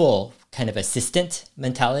useful kind of assistant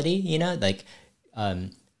mentality, like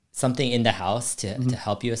something in the house to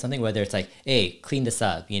help you with something, whether it's like, hey, clean this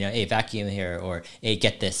up, hey, vacuum here, or hey,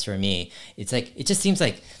 get this for me. It's like, it just seems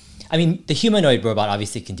like, I mean, the humanoid robot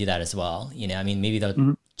obviously can do that as well. I mean, maybe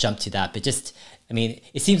they'll jump to that, but just, I mean,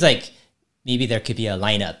 it seems like maybe there could be a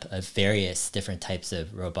lineup of various different types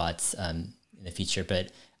of robots in the future,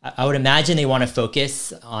 but I would imagine they want to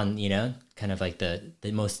focus on, kind of like the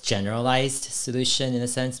most generalized solution in a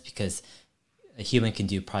sense, because a human can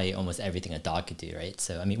do probably almost everything a dog could do, right?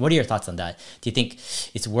 So, I mean, what are your thoughts on that? Do you think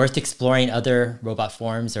it's worth exploring other robot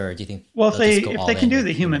forms, or do you think? Well, if they can do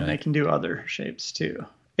the human, they can do other shapes too.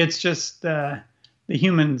 It's just the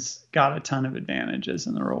humans got a ton of advantages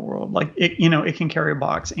in the real world. Like it can carry a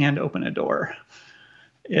box and open a door.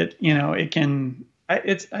 It can.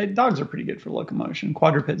 Dogs are pretty good for locomotion.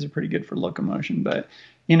 Quadrupeds are pretty good for locomotion, but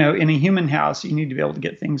in a human house, you need to be able to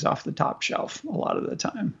get things off the top shelf a lot of the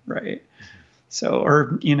time, right? So,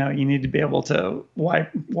 or you need to be able to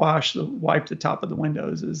wipe the top of the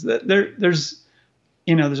windows. Is that there's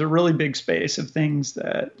a really big space of things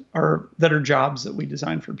that are jobs that we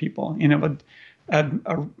design for people.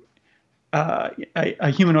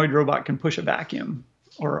 A humanoid robot can push a vacuum,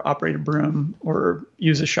 or operate a broom, or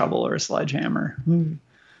use a shovel or a sledgehammer. I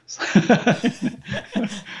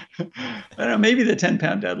don't know. Maybe the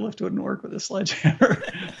 10-pound deadlift wouldn't work with a sledgehammer.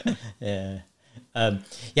 Yeah.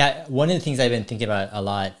 Yeah, one of the things I've been thinking about a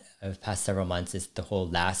lot over the past several months is the whole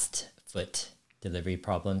last foot delivery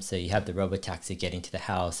problem. So you have the robotaxi getting to the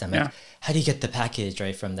house. I'm like, how do you get the package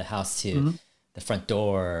right from the house to the front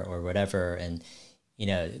door or whatever? And,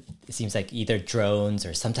 it seems like either drones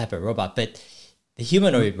or some type of robot, but the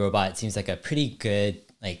humanoid robot seems like a pretty good,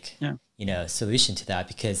 solution to that,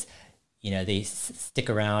 because, they stick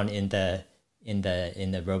around in the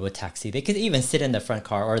robotaxi. They could even sit in the front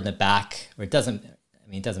car or in the back, or it doesn't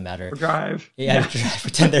matter. Or drive. Yeah,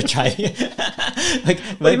 pretend they're driving.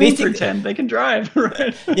 What do you mean pretend? They can drive,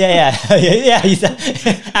 right? Yeah.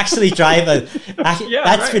 Actually drive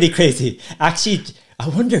that's pretty crazy. Actually, I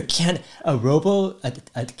wonder, can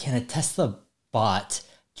a Tesla bot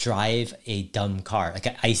drive a dumb car, like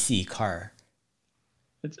an icy car?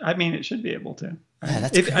 It should be able to. Yeah,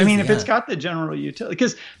 that's crazy, if it's got the general utility,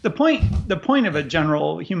 because the point of a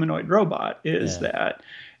general humanoid robot is that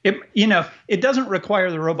it doesn't require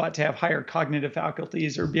the robot to have higher cognitive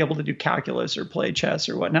faculties or be able to do calculus or play chess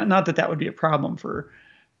or whatnot. Not that would be a problem for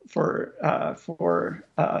a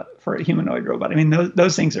humanoid robot. I mean,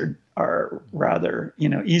 those things are rather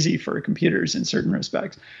easy for computers in certain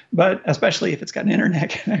respects, but especially if it's got an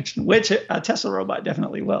internet connection, which a Tesla robot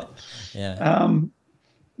definitely will. Yeah.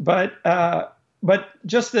 But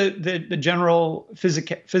just the general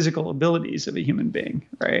physical abilities of a human being,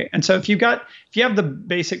 right? And so if you have the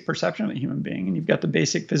basic perception of a human being and you've got the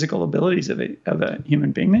basic physical abilities of a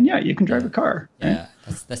human being, then you can drive a car. Right? Yeah,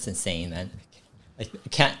 that's insane, man. I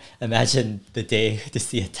can't imagine the day to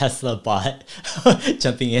see a Tesla bot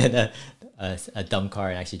jumping in a dumb car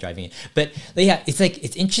and actually driving it. But yeah,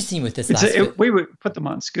 it's interesting with this. We would put them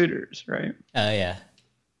on scooters, right? Oh yeah.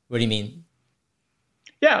 What do you mean?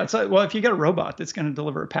 Yeah, it's like, well, if you get a robot that's going to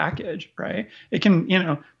deliver a package, right? It can,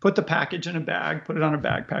 put the package in a bag, put it on a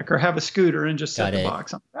backpack, or have a scooter and just set the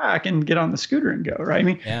box on the back and get on the scooter and go, right? I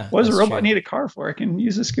mean, what does a robot need a car for? It can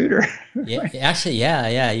use a scooter. Yeah, right? Actually,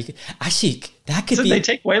 yeah. You could, actually, that could So be. they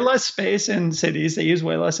take way less space in cities. They use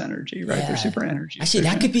way less energy, right? They're Yeah. super energy Actually,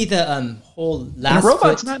 that efficient. could be the whole And a last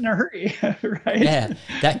robot's foot. not in a hurry, right? Yeah,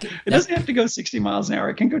 It doesn't have to go 60 miles an hour.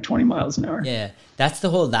 It can go 20 miles an hour. yeah, that's the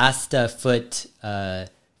whole last foot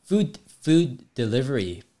food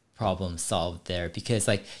delivery problem solved there, because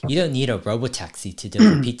like you don't need a robotaxi to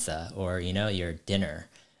deliver pizza or your dinner.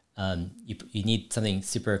 You need something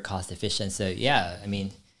super cost efficient. So yeah, I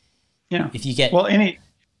mean, Yeah. if you get Well,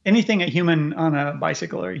 anything a human on a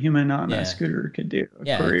bicycle or a human on a yeah scooter could do, a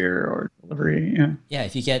yeah courier or delivery. Yeah. yeah,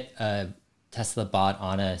 if you get a Tesla bot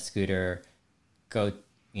on a scooter, go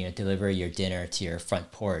deliver your dinner to your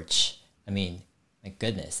front porch. I mean, my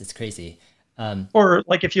goodness, it's crazy. Or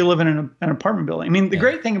like if you live in an apartment building. I mean, the Yeah,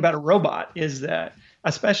 great thing about a robot is that,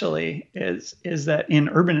 especially is that in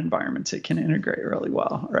urban environments, it can integrate really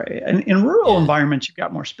well, right? And in rural yeah, environments, you've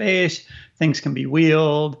got more space, things can be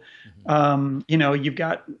wheeled. You've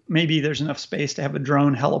got, maybe there's enough space to have a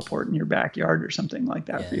drone heliport in your backyard or something like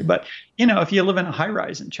that for yeah, you. But, if you live in a high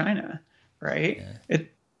rise in China, right? yeah,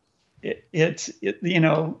 It's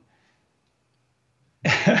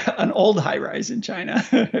an old high rise in China,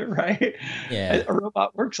 right? yeah. A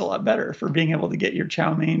robot works a lot better for being able to get your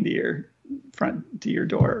chow mein to your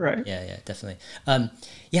door, right? Yeah, yeah, definitely.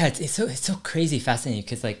 Yeah, it's so crazy fascinating,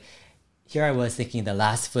 because like here I was thinking the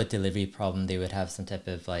last foot delivery problem, they would have some type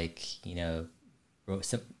of like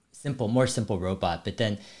more simple robot, but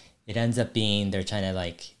then it ends up being they're trying to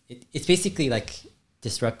like it's basically like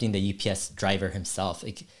disrupting the UPS driver himself,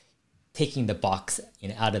 like taking the box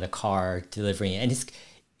out of the car, delivering it, and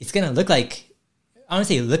it's gonna look like,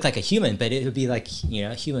 honestly, it look like a human, but it would be like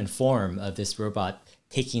a human form of this robot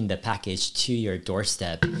taking the package to your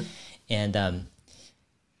doorstep. And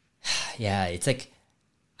yeah, it's like,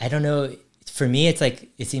 I don't know, for me it's like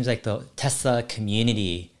it seems like the Tesla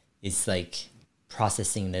community is like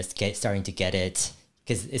processing this, starting to get it,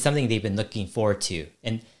 because it's something they've been looking forward to,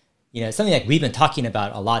 and something like we've been talking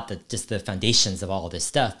about a lot, that just the foundations of all this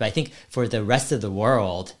stuff. But I think for the rest of the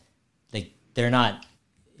world, like they're not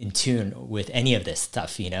in tune with any of this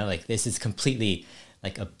stuff, like this is completely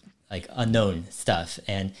like unknown stuff.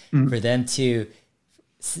 And for them to,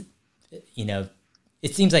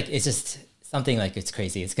 it seems like it's just something like it's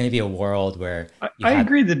crazy. It's going to be a world where I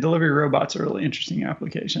agree that delivery robots are a really interesting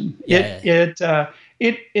application. Yeah. It's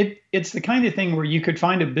the kind of thing where you could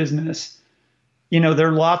find a business. There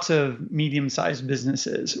are lots of medium-sized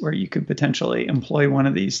businesses where you could potentially employ one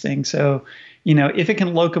of these things. So, if it can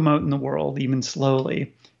locomote in the world even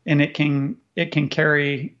slowly, and it can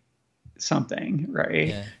carry something, right?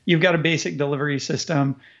 Yeah. You've got a basic delivery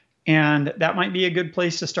system, and that might be a good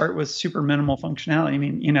place to start with super minimal functionality. I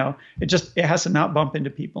mean, it has to not bump into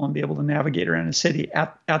people and be able to navigate around a city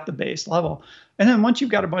at the base level. And then once you've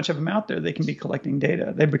got a bunch of them out there, they can be collecting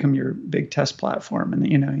data. They become your big test platform, and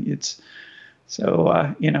it's.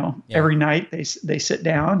 So, every night they sit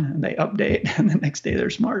down and they update, and the next day they're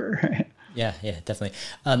smarter. Right? Yeah, yeah, definitely.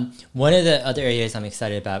 One of the other areas I'm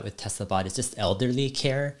excited about with Tesla Bot is just elderly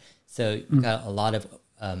care. So you've got a lot of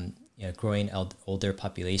growing older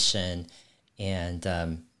population, and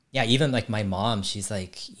yeah, even like my mom, she's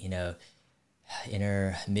like in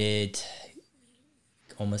her mid,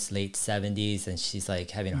 almost late 70s, and she's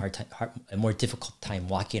like having a more difficult time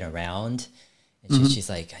walking around. And she's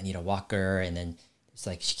like, I need a walker. And then it's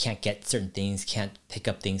like she can't get certain things, can't pick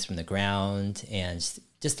up things from the ground, and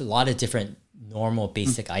just a lot of different normal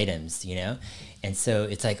basic items, And so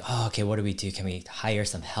it's like, oh, okay, what do we do? Can we hire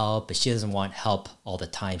some help? But she doesn't want help all the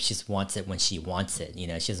time. She just wants it when she wants it.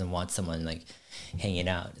 She doesn't want someone like hanging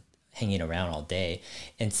around all day.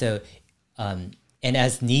 And so, and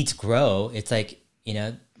as needs grow, it's like,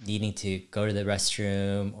 needing to go to the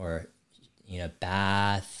restroom or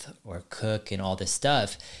bath or cook and all this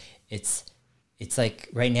stuff. It's like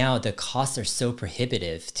right now the costs are so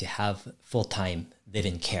prohibitive to have full-time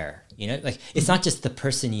live-in care. Like it's not just the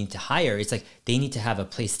person you need to hire. It's like they need to have a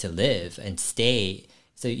place to live and stay.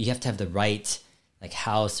 So you have to have the right like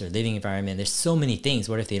house or living environment. There's so many things.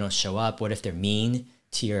 What if they don't show up? What if they're mean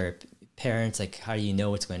to your parents? Like, how do you know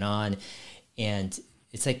what's going on? And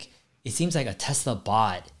it's like, it seems like a Tesla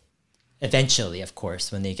bot eventually, of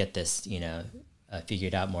course, when they get this,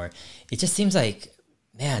 figured out more, it just seems like,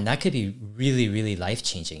 man, that could be really, really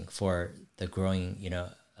life-changing for the growing,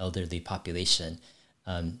 elderly population.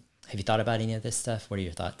 Have you thought about any of this stuff? What are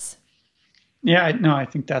your thoughts? Yeah, no, I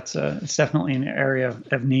think it's definitely an area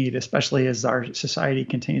of need, especially as our society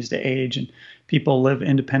continues to age and people live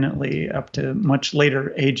independently up to much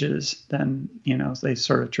later ages than they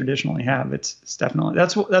sort of traditionally have. It's definitely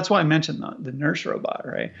that's why I mentioned the nurse robot,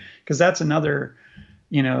 right? Because that's another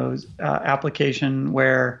application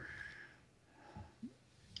where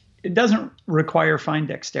it doesn't require fine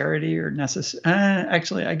dexterity or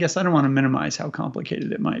actually, I guess I don't want to minimize how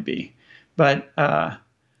complicated it might be, but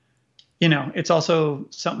it's also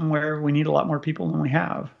something where we need a lot more people than we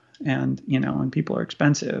have, and and people are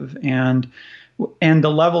expensive, and the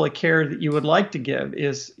level of care that you would like to give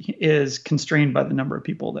is constrained by the number of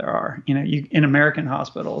people there are. In American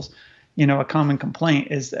hospitals, a common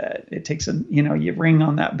complaint is that it takes you ring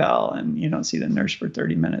on that bell and you don't see the nurse for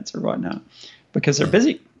 30 minutes or whatnot because they're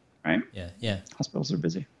busy, right? Yeah. Hospitals are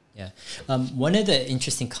busy. Yeah. One of the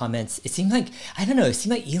interesting comments, it seemed like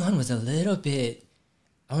Elon was a little bit,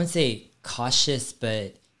 I wouldn't say cautious,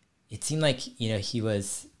 but it seemed like, he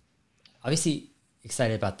was obviously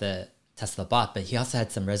excited about the Tesla bot, but he also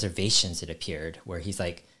had some reservations, it appeared, where he's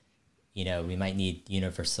like, we might need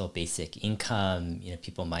universal basic income,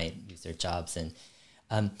 people might lose their jobs. And,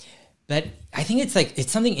 but I think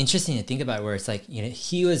it's something interesting to think about, where it's like,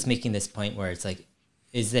 he was making this point where it's like,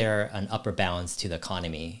 is there an upper balance to the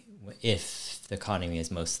economy if the economy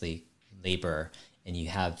is mostly labor and you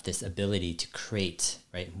have this ability to create,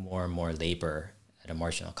 right, more and more labor at a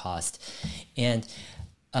marginal cost? And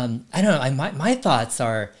I don't know, my thoughts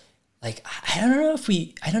are like, I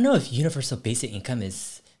don't know if universal basic income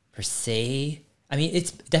is per se, I mean,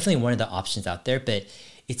 it's definitely one of the options out there, but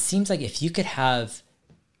it seems like if you could have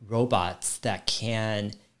robots that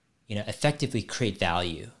can, effectively create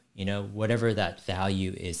value, whatever that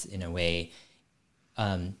value is in a way.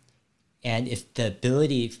 And if the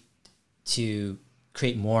ability to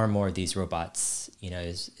create more and more of these robots,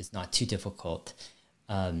 is not too difficult.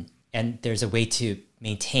 And there's a way to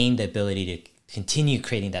maintain the ability to continue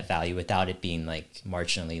creating that value without it being like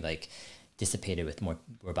marginally like dissipated with more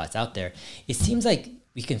robots out there. It seems like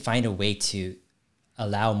we can find a way to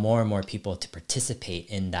allow more and more people to participate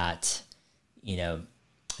in that,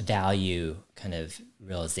 value kind of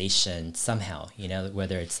realization somehow,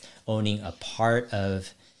 whether it's owning a part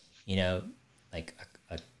of, like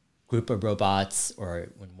a group of robots or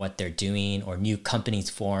what they're doing, or new companies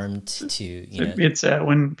formed to, It's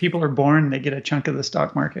when people are born, they get a chunk of the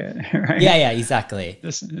stock market, right? Yeah, exactly.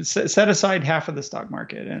 Just set aside half of the stock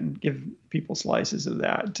market and give people slices of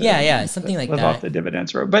that. Something like that. Live off the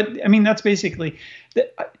dividends road. But I mean, that's basically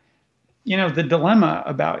the dilemma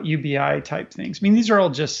about UBI type things. I mean, these are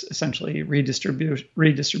all just essentially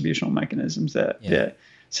redistributional mechanisms that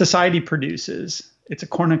society produces. It's a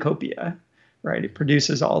cornucopia, right? It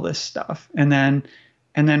produces all this stuff. And then,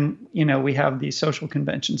 we have these social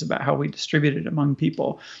conventions about how we distribute it among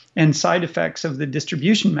people, and side effects of the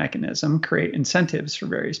distribution mechanism create incentives for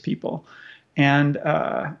various people. And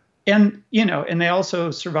they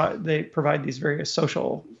also they provide these various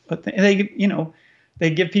social, they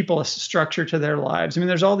give people a structure to their lives. I mean,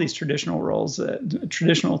 there's all these traditional roles,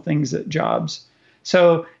 traditional things that jobs.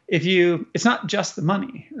 So it's not just the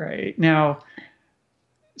money, right? Now,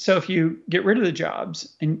 so if you get rid of the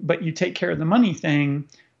jobs but you take care of the money thing,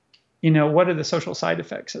 what are the social side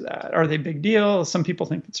effects of that? Are they big deal? Some people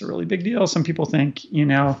think it's a really big deal. Some people think,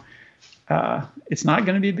 it's not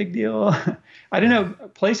going to be a big deal. I don't know.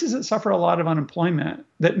 Places that suffer a lot of unemployment,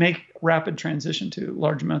 that make rapid transition to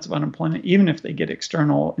large amounts of unemployment, even if they get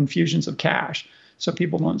external infusions of cash, so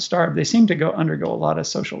people don't starve, they seem to undergo a lot of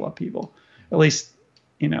social upheaval. At least,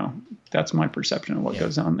 that's my perception of what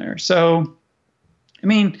goes on there. So, I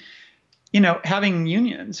mean, having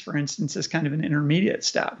unions, for instance, is kind of an intermediate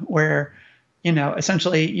step where,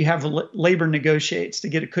 essentially you have labor negotiates to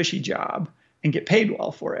get a cushy job and get paid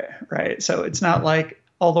well for it, right? So it's not like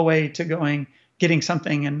all the way to getting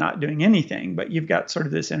something and not doing anything, but you've got sort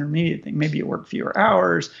of this intermediate thing. Maybe you work fewer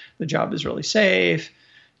hours, the job is really safe,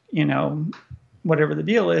 whatever the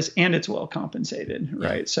deal is, and it's well compensated,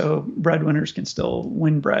 right? So breadwinners can still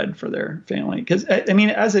win bread for their family. Because, I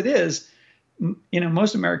mean, as it is,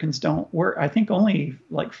 most Americans don't work. I think only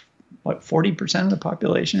 40% of the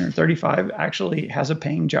population, or 35, actually has a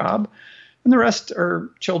paying job. And the rest are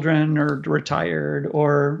children or retired,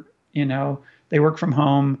 or, they work from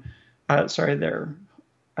home. They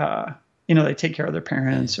take care of their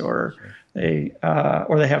parents, or they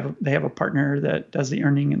have a partner that does the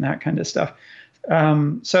earning and that kind of stuff.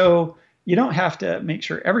 So you don't have to make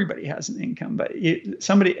sure everybody has an income, but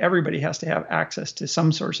everybody has to have access to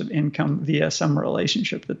some source of income via some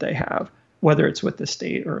relationship that they have, whether it's with the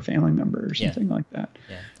state or a family member or something like that.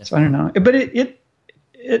 Yeah, so I don't know, but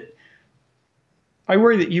I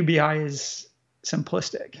worry that UBI is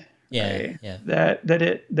simplistic. Right?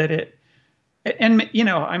 And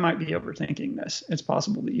I might be overthinking this. It's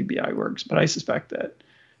possible that UBI works, but I suspect that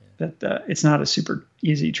it's not a super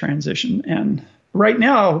easy transition. And right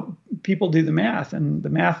now, people do the math, and the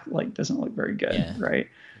math doesn't look very good, right?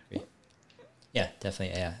 Yeah,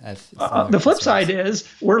 definitely. Yeah, The flip side is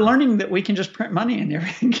we're learning that we can just print money and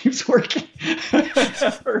everything keeps working.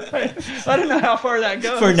 Right? I don't know how far that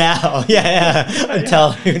goes. For now, yeah.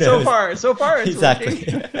 Until who knows? So far, it's exactly.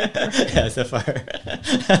 working. Yeah, so far.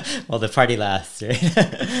 Well, the party lasts,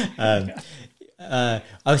 right? I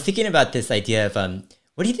was thinking about this idea of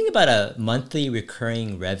what do you think about a monthly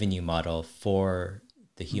recurring revenue model for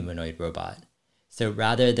the humanoid robot? So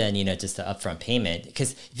rather than, just the upfront payment,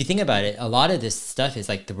 because if you think about it, a lot of this stuff is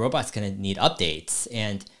like the robot's going to need updates,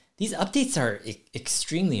 and these updates are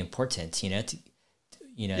extremely important,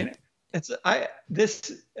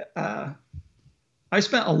 I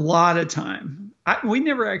spent a lot of time. We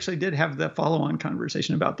never actually did have the follow-on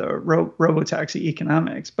conversation about the robotaxi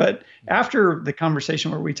economics, but after the conversation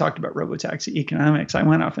where we talked about robotaxi economics, I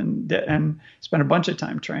went off and spent a bunch of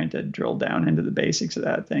time trying to drill down into the basics of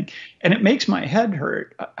that thing, and it makes my head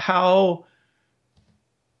hurt how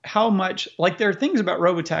much, like, there are things about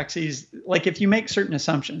robotaxis, like if you make certain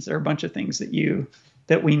assumptions, there are a bunch of things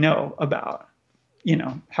that we know about.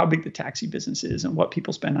 How big the taxi business is and what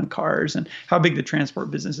people spend on cars and how big the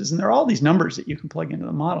transport business is. And there are all these numbers that you can plug into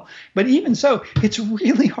the model. But even so, it's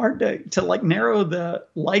really hard to like narrow the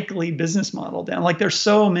likely business model down. Like there's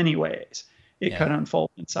so many ways it could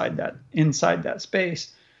unfold inside that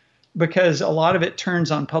space, because a lot of it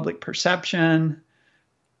turns on public perception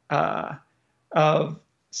of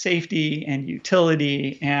safety and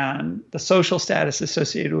utility and the social status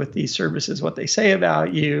associated with these services, what they say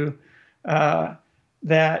about you.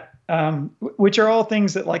 Which are all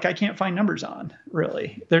things that, like, I can't find numbers on,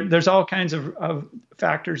 really. There's all kinds of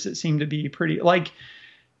factors that seem to be pretty, like,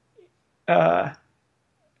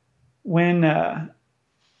 when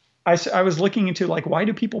I was looking into, like, why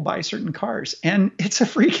do people buy certain cars? And it's a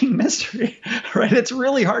freaking mystery, right? It's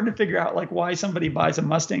really hard to figure out, like, why somebody buys a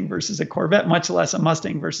Mustang versus a Corvette, much less a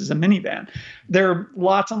Mustang versus a minivan. There are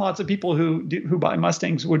lots and lots of people who buy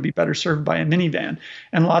Mustangs would be better served by a minivan.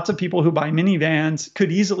 And lots of people who buy minivans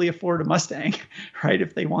could easily afford a Mustang, right,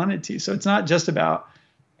 if they wanted to. So it's not just about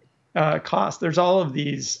cost. There's all of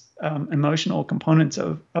these emotional components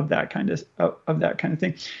of that kind of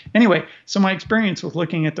thing. Anyway, so my experience with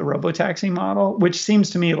looking at the robotaxi model, which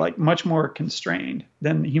seems to me like much more constrained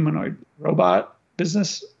than the humanoid robot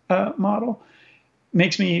business model,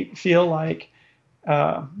 makes me feel like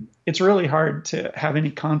it's really hard to have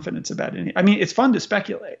any confidence about any. I mean, it's fun to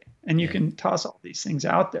speculate, and you can toss all these things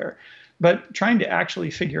out there, but trying to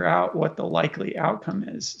actually figure out what the likely outcome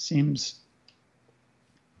is seems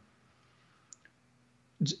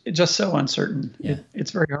just so uncertain. Yeah.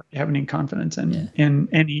 It's very hard to have any confidence in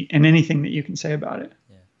anything that you can say about it.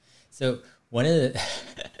 Yeah. So one of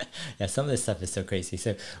the some of this stuff is so crazy.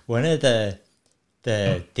 So one of the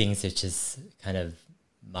things that's just kind of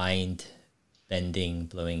mind bending,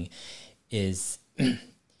 blowing, is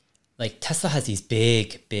like Tesla has these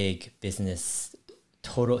big business,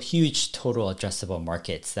 huge total addressable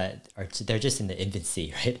markets that they're just in the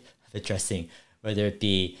infancy, right, of addressing, whether it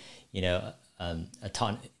be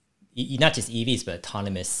not just EVs, but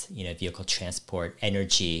autonomous, vehicle transport,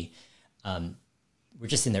 energy. We're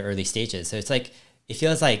just in the early stages. So it's like, it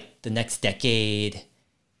feels like the next decade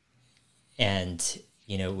and,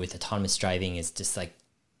 with autonomous driving is just like,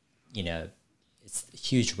 it's a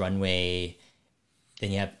huge runway.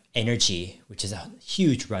 Then you have energy, which is a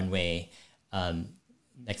huge runway,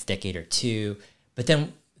 next decade or two. But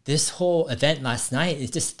then this whole event last night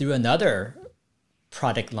is just through another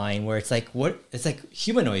product line where it's like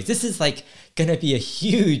humanoids. This is like gonna be a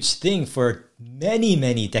huge thing for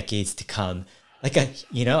many decades to come. Like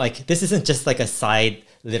this isn't just like a side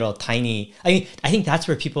little tiny. I mean, I think that's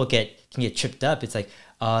where people can get tripped up. It's like,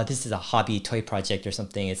 this is a hobby toy project or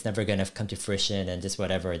something. It's never gonna come to fruition and just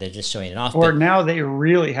whatever. They're just showing it off. Or now they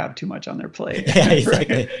really have too much on their plate. Yeah,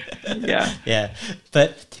 exactly. Right? Yeah.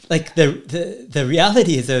 But like the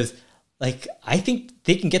reality is those. Like, I think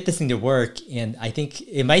they can get this thing to work, and I think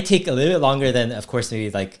it might take a little bit longer than, of course,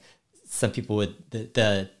 maybe like some people would,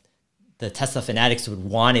 the Tesla fanatics would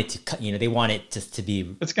want it to, they want it just to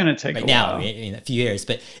be. It's going to take right now in a few years,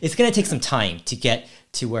 but it's going to take some time to get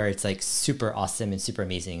to where it's like super awesome and super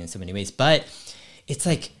amazing in so many ways. But it's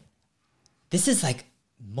like, this is like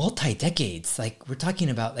multi-decades. Like, we're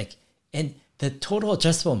talking about like, and the total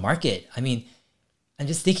addressable market. I mean, I'm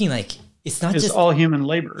just thinking like, it's not just all human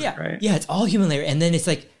labor, right? Yeah, it's all human labor. And then it's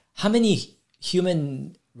like, how many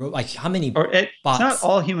bots? It's not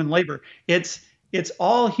all human labor. It's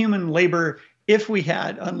all human labor if we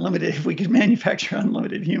could manufacture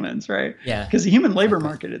unlimited humans, right? Yeah. Because the human labor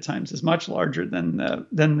market at times is much larger than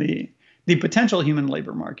the the potential human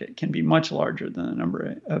labor market can be much larger than the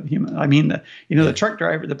number of human. I mean, the truck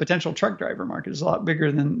driver, the potential truck driver market is a lot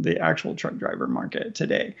bigger than the actual truck driver market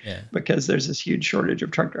today, because there's this huge shortage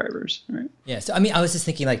of truck drivers, right? Yeah. So, I mean, I was just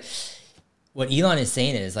thinking, like, what Elon is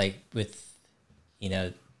saying is, like, with,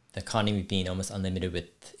 the economy being almost unlimited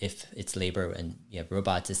with, if it's labor and you have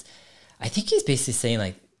robots, is, I think he's basically saying,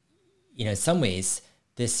 like, in some ways,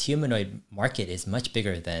 this humanoid market is much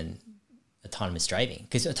bigger than autonomous driving,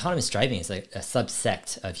 because autonomous driving is like a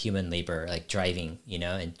subsect of human labor, like driving,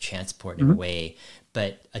 and transport in a way.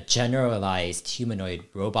 But a generalized humanoid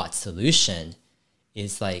robot solution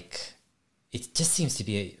is like, it just seems to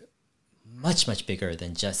be much, much bigger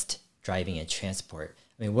than just driving and transport.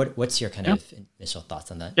 I mean, what's your kind of initial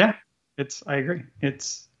thoughts on that? Yeah, I agree.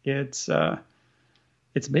 It's big.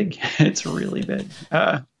 It's really big.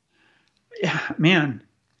 Yeah, man.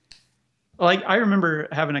 Like, I remember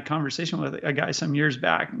having a conversation with a guy some years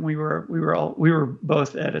back, and we were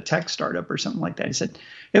both at a tech startup or something like that. He said,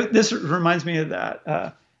 "This reminds me of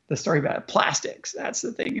that the story about plastics. That's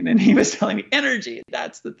the thing." And then he was telling me energy.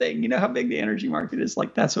 That's the thing. You know how big the energy market is.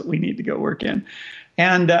 Like, that's what we need to go work in.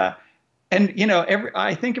 And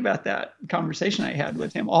I think about that conversation I had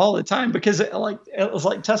with him all the time, because it was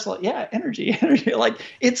like Tesla, energy, like,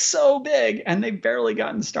 it's so big and they've barely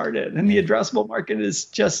gotten started, and the addressable market is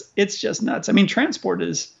just nuts. I mean, transport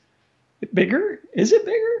is bigger. Is it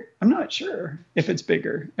bigger? I'm not sure if it's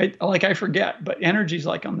bigger. I forget, but energy's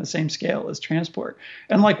like on the same scale as transport.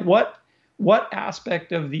 And like, what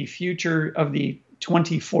aspect of the future of the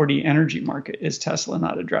 2040 energy market is Tesla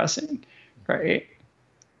not addressing, right?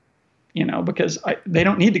 Because they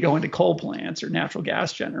don't need to go into coal plants or natural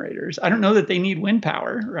gas generators. I don't know that they need wind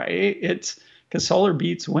power, right? It's because solar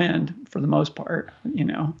beats wind for the most part,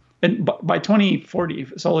 And by 2040,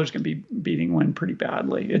 solar's going to be beating wind pretty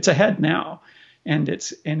badly. It's ahead now, and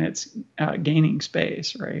it's gaining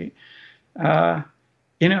space, right?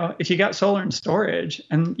 If you got solar and storage,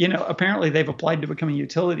 and apparently they've applied to become a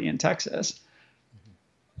utility in Texas,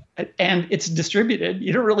 and it's distributed,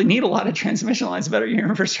 you don't really need a lot of transmission lines. The better your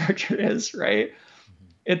infrastructure is, right?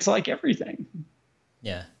 It's like everything.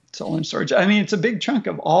 Yeah. Solar and storage. I mean, it's a big chunk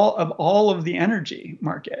of all of the energy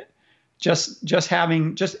market. Just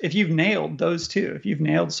if you've nailed those two, if you've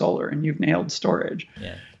nailed solar and you've nailed storage,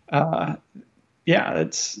 it's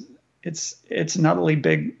an utterly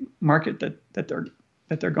big market that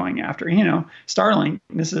they're going after. Starlink,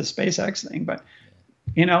 this is a SpaceX thing, but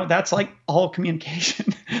that's like all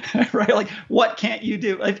communication, right? Like, what can't you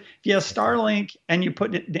do? Like, if you have Starlink and you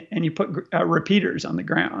put repeaters on the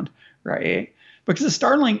ground, right? Because a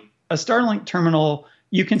Starlink terminal,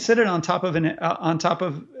 you can sit it on top of an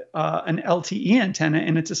LTE antenna,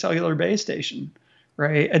 and it's a cellular base station,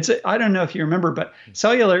 right? I don't know if you remember, but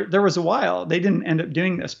cellular, there was a while they didn't end up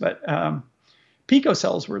doing this, but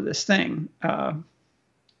picocells were this thing.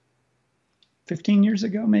 15 years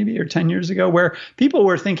ago, maybe, or 10 years ago, where people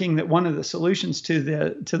were thinking that one of the solutions to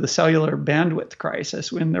the cellular bandwidth crisis,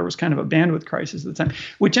 when there was kind of a bandwidth crisis at the time,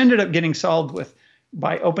 which ended up getting solved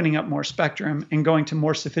by opening up more spectrum and going to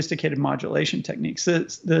more sophisticated modulation techniques,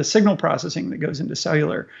 the signal processing that goes into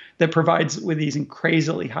cellular that provides with these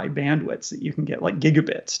crazily high bandwidths that you can get, like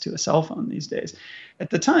gigabits to a cell phone these days. At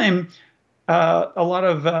the time, a lot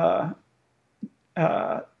of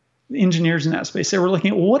engineers in that space, they were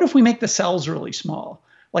looking at, well, what if we make the cells really small?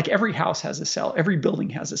 Like, every house has a cell, every building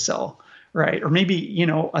has a cell, right? Or maybe,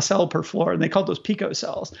 a cell per floor, and they called those pico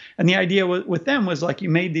cells. And the idea with them was, like, you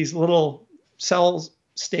made these little cell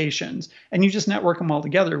stations and you just network them all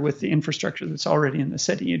together with the infrastructure that's already in the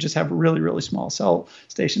city. You just have really, really small cell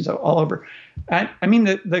stations all over. I mean,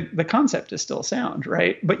 the concept is still sound,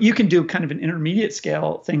 right? But you can do kind of an intermediate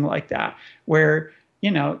scale thing like that, where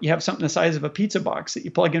you have something the size of a pizza box that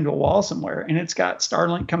you plug into a wall somewhere, and it's got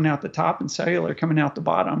Starlink coming out the top and cellular coming out the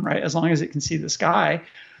bottom, right? As long as it can see the sky.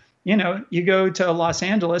 You go to Los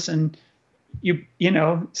Angeles and you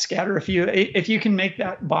scatter a few. If you can make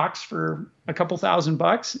that box for a couple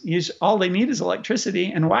 $1,000, all they need is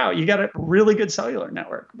electricity, and wow, you got a really good cellular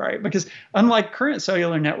network, right? Because unlike current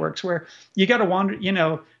cellular networks, where you got to wander,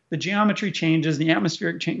 the geometry changes, the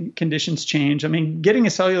atmospheric conditions change. I mean, getting a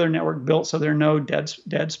cellular network built so there are no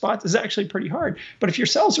dead spots is actually pretty hard. But if your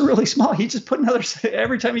cells are really small, you just put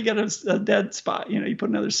every time you get a dead spot, you put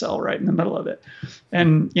another cell right in the middle of it.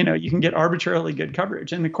 And, you can get arbitrarily good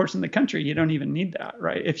coverage. And of course, in the country, you don't even need that,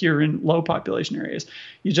 right? If you're in low population areas,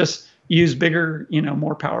 you just use bigger,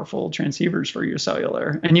 more powerful transceivers for your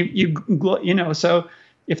cellular. And so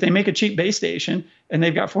if they make a cheap base station and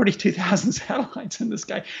they've got 42,000 satellites in the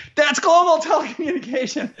sky, that's global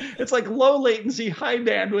telecommunication. It's like low latency, high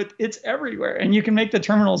bandwidth. It's everywhere. And you can make the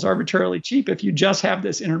terminals arbitrarily cheap if you just have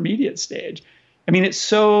this intermediate stage. I mean, it's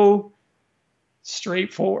so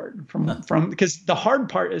straightforward from because the hard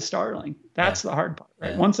part is Starlink. That's the hard part,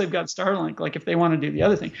 right? Once they've got Starlink, like if they want to do the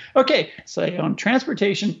other thing, okay, so they own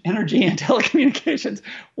transportation, energy, and telecommunications.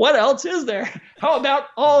 What else is there? How about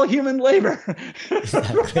all human labor?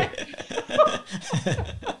 Exactly.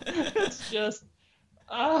 It's just,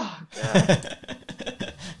 God.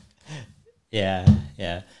 Yeah.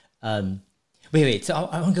 Wait. So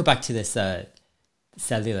I want to go back to this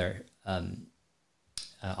cellular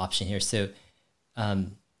option here. So,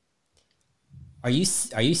 are you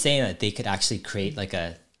saying that they could actually create like do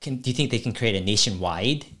you think they can create a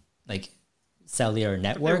nationwide like cellular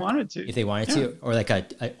network if they wanted to, or like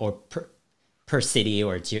or per city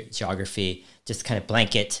or geography, just kind of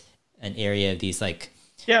blanket an area of these like.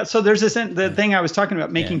 Yeah, so there's the thing I was talking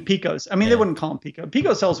about, making picos. I mean, they wouldn't call them pico.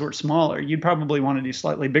 Pico cells were smaller. You'd probably want to do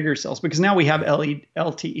slightly bigger cells because now we have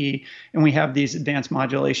LTE and we have these advanced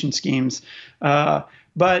modulation schemes. But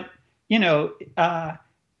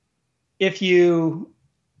if you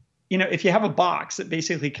have a box that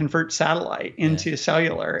basically converts satellite into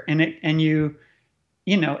cellular, and you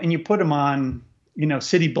put them on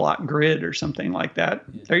city block grid or something like that,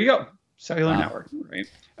 there you go, cellular network, right?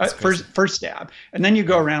 First stab, and then you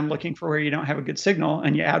go around looking for where you don't have a good signal,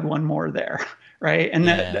 and you add one more there, right? And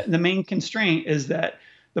the main constraint is that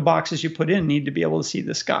the boxes you put in need to be able to see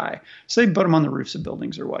the sky, so they put them on the roofs of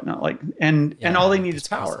buildings or whatnot, and all they need is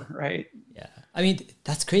power, right? Yeah, I mean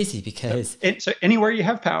that's crazy because so anywhere you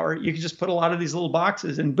have power, you can just put a lot of these little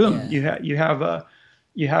boxes, and boom, you have a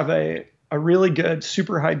really good,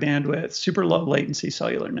 super high bandwidth, super low latency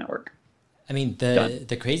cellular network. I mean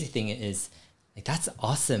the crazy thing is, like, that's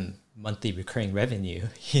awesome monthly recurring revenue,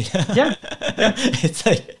 Yeah. It's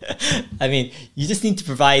like, I mean, you just need to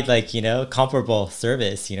provide like, comparable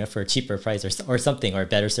service, for a cheaper price or something, or a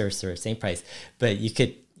better service for the same price. But you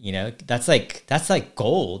could, that's like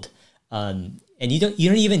gold. And you don't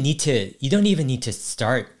even need to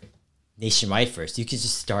start nationwide first. You could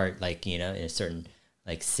just start like, in a certain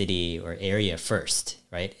like city or area first,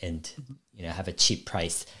 right? And, have a cheap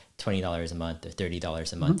price, $20 a month or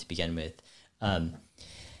 $30 a month to begin with.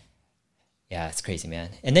 Yeah, it's crazy, man.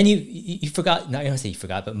 And then you forgot, not going to say you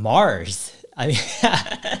forgot, but Mars. I mean,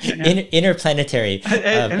 interplanetary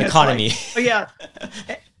economy. Like,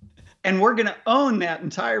 and we're going to own that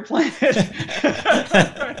entire planet. It's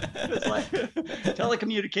like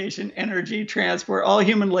telecommunication, energy, transport, all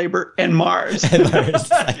human labor, and Mars.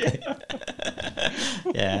 Exactly.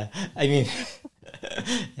 Yeah, I mean,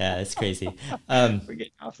 yeah, it's crazy. We're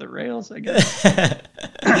getting off the rails, I guess.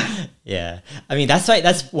 Yeah, I mean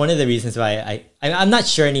that's one of the reasons why I'm not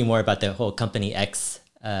sure anymore about the whole Company X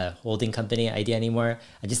holding company idea anymore.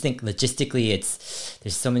 I just think logistically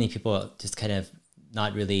there's so many people just kind of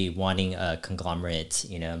not really wanting a conglomerate,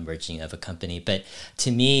 merging of a company. But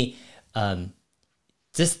to me,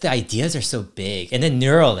 just the ideas are so big. And then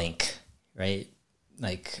Neuralink, right?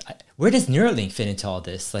 Like, where does Neuralink fit into all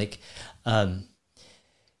this? Like,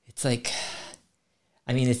 it's like,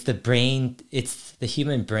 I mean, it's the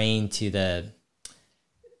human brain to the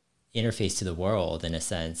interface to the world in a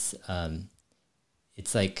sense.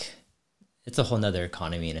 It's like, it's a whole nother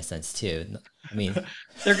economy in a sense too. I mean,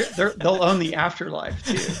 they'll own the afterlife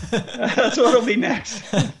too. That's what'll be next.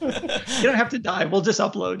 You don't have to die. We'll just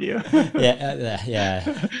upload you. Yeah.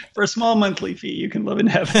 For a small monthly fee, you can live in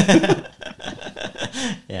heaven.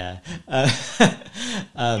 Yeah.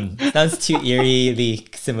 Sounds too eerily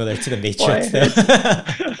similar to the Matrix.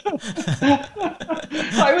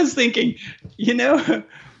 I was thinking,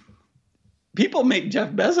 people make Jeff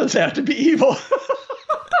Bezos out to be evil.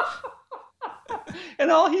 And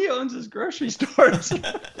all he owns is grocery stores.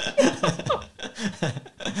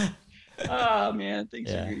 Oh, man, things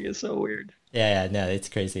are going to get so weird. Yeah, no, it's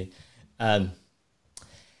crazy.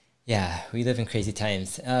 Yeah, we live in crazy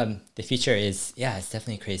times. The future is, it's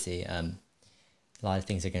definitely crazy. A lot of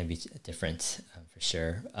things are going to be different for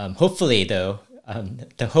sure. Hopefully, though,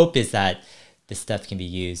 the hope is that this stuff can be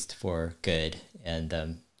used for good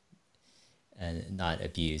and not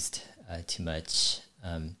abused too much.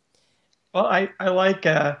 Well, I like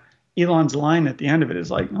Elon's line at the end of it is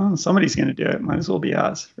like, oh, somebody's going to do it. Might as well be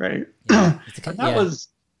us, right? Yeah,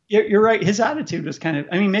 you're right. His attitude was kind of,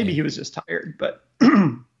 I mean, maybe he was just tired, but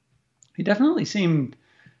he definitely seemed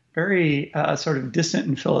very sort of distant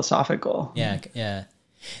and philosophical. Yeah.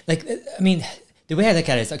 Like, I mean, the way I look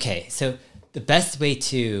at it is, okay, so the best way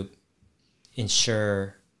to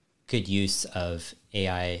ensure good use of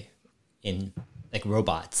AI in like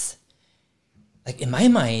robots, like in my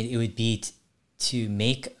mind, it would be to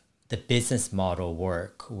make the business model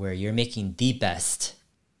work where you're making the best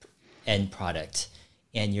end product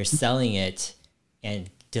and you're selling it and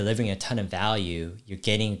delivering a ton of value, you're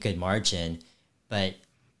getting a good margin, but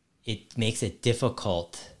it makes it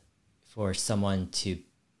difficult for someone to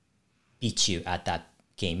beat you at that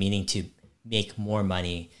game, meaning to make more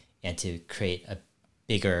money and to create a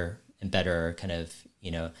bigger and better kind of,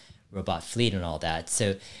 robot fleet and all that.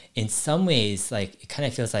 So in some ways, like, it kind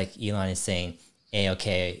of feels like Elon is saying, hey,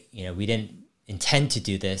 okay, we didn't intend to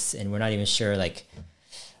do this and we're not even sure,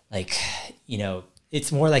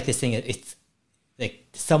 it's more like this thing. It's like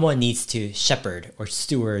someone needs to shepherd or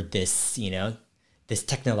steward this, this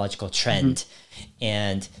technological trend.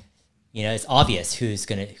 And, it's obvious who's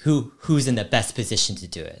in the best position to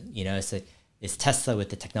do it. It's like, it's Tesla with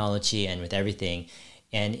the technology and with everything.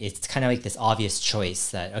 And it's kind of like this obvious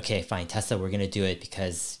choice that, okay, fine, Tesla, we're going to do it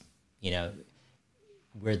because,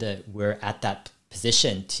 we're at that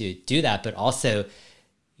position to do that. But also,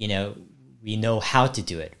 we know how to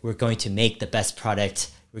do it. We're going to make the best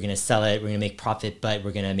product. We're going to sell it. We're going to make profit, but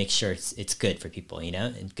we're going to make sure it's good for people,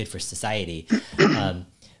 and good for society.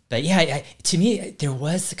 But yeah, to me, there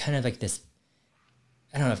was kind of like this,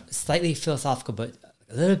 I don't know, slightly philosophical, but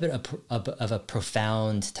a little bit of a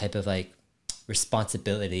profound type of like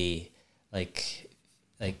responsibility,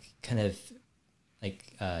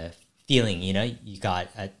 feeling, you got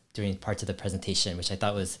during parts of the presentation, which I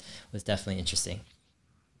thought was definitely interesting.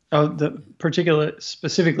 Oh,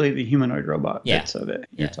 specifically the humanoid robot bits of it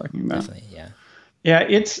you're talking about. Definitely, yeah. Yeah,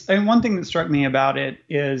 and one thing that struck me about it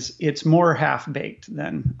is it's more half-baked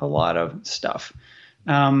than a lot of stuff.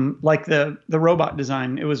 Like the robot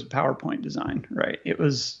design, it was PowerPoint design, right? It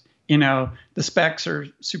was, the specs are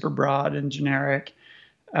super broad and generic.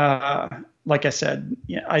 Like I said,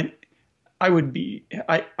 I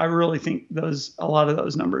really think a lot of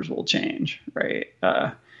those numbers will change, right?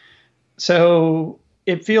 So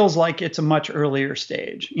it feels like it's a much earlier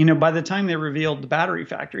stage. By the time they revealed the battery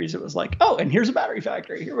factories, it was like, oh, and here's a battery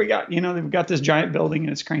factory. Here we got, they've got this giant building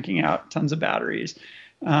and it's cranking out tons of batteries.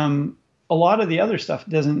 A lot of the other stuff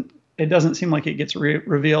doesn't seem like it gets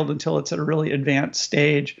revealed until it's at a really advanced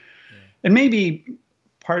stage. Yeah. And maybe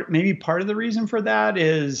part of the reason for that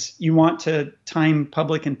is you want to time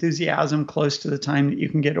public enthusiasm close to the time that you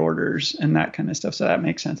can get orders and that kind of stuff. So that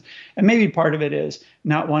makes sense. And maybe part of it is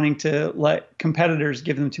not wanting to let competitors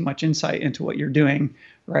give them too much insight into what you're doing,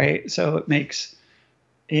 right? So it makes,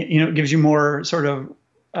 it gives you more sort of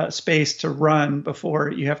space to run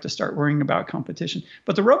before you have to start worrying about competition.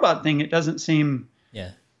 But the robot thing, it doesn't seem,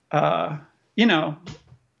 it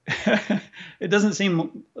doesn't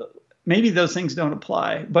seem, maybe those things don't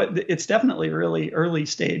apply, but it's definitely really early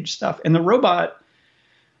stage stuff. And the robot,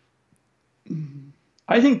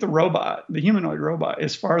 I think the humanoid robot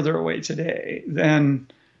is farther away today than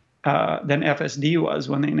FSD was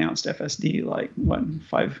when they announced FSD, like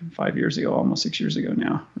five years ago, almost 6 years ago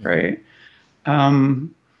now, right?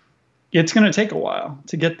 It's going to take a while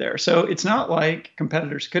to get there. So it's not like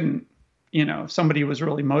competitors couldn't, if somebody was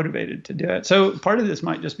really motivated to do it. So part of this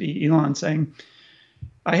might just be Elon saying,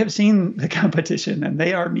 I have seen the competition and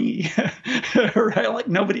they are me, right? Like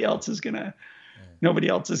nobody else is gonna do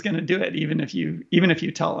it, even if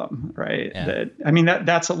you tell them, right? Yeah.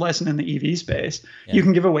 That's a lesson in the EV space. Yeah. You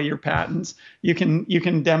can give away your patents. You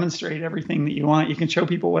can demonstrate everything that you want. You can show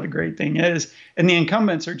people what a great thing is. And the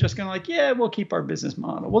incumbents are just gonna yeah, we'll keep our business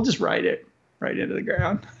model. We'll just ride it right into the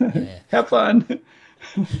ground. Yeah. Have fun.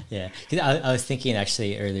 Yeah. Cause I was thinking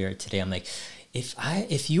actually earlier today, I'm like,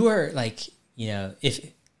 if you were like,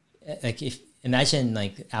 if imagine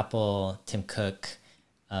like Apple, Tim Cook,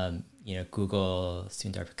 Google,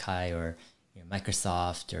 Sundar Pichai, or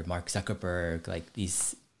Microsoft or Mark Zuckerberg, like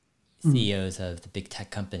these CEOs of the big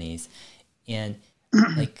tech companies, and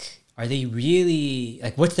like, are they really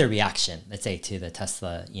like? What's their reaction? Let's say to the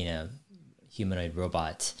Tesla, humanoid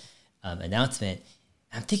robot announcement.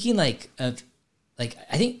 I'm thinking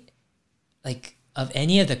of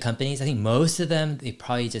any of the companies, I think most of them, they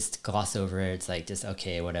probably just gloss over it. It's like, just,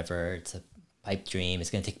 okay, whatever. It's a pipe dream. It's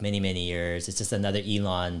going to take many, many years. It's just another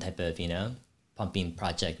Elon type of, pumping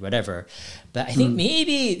project, whatever. But I think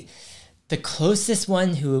maybe the closest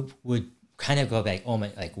one who would kind of go like, oh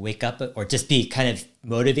my, like wake up or just be kind of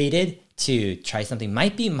motivated to try something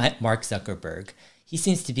might be Mark Zuckerberg. He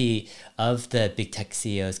seems to be, of the big tech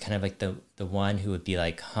CEOs, kind of like the one who would be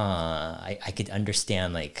like, I could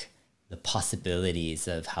understand like the possibilities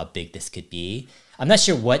of how big this could be. I'm not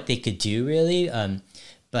sure what they could do really,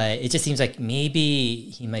 but it just seems like maybe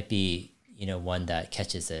he might be, one that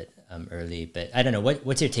catches it. early. But I don't know.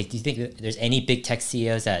 What's your take? Do you think that there's any big tech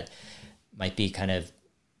CEOs that might be kind of?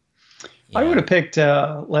 I would have picked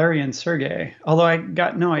Larry and Sergey, although I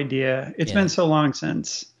got no idea. It's been so long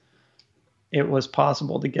since it was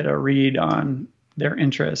possible to get a read on their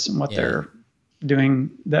interests and what they're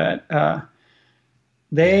doing that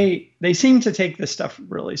they seem to take this stuff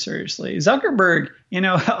really seriously. Zuckerberg,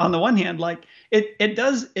 on the one hand, like it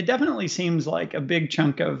definitely seems like a big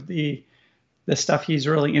chunk of the stuff he's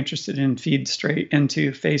really interested in feeds straight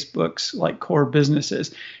into Facebook's like core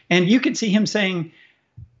businesses. And you could see him saying,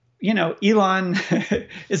 Elon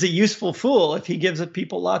is a useful fool if he gives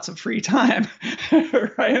people lots of free time,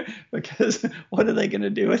 right? Because what are they going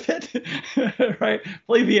to do with it, right?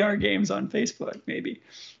 Play VR games on Facebook, maybe.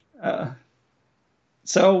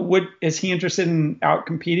 So is he interested in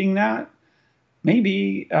outcompeting that?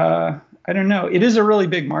 Maybe. I don't know. It is a really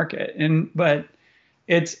big market, but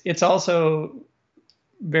it's also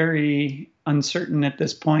very uncertain at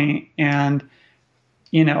this point. And,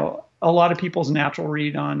 a lot of people's natural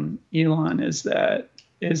read on Elon is that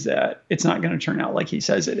it's not going to turn out like he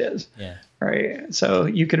says it is. Yeah. Right. So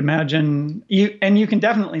you could imagine you can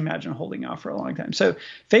definitely imagine holding off for a long time. So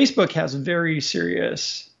Facebook has very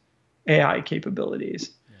serious AI capabilities.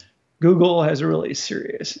 Yeah. Google has really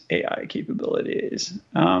serious AI capabilities.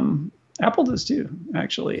 Apple does too,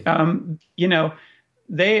 actually.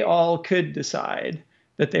 They all could decide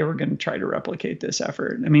that they were going to try to replicate this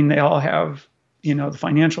effort. I mean, they all have the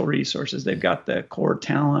financial resources, they've got the core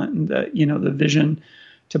talent and the vision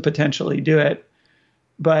to potentially do it.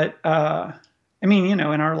 But, in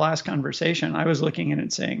our last conversation, I was looking at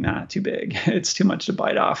it saying, nah, too big. It's too much to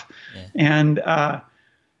bite off. Yeah.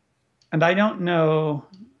 And I don't know.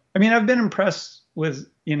 I mean, I've been impressed with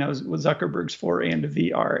Zuckerberg's foray into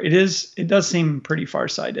VR. It does seem pretty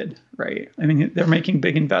farsighted, right? I mean, they're making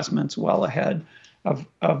big investments well ahead of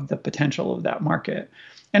the potential of that market.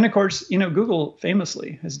 And of course, Google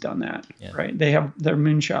famously has done that, right? They have their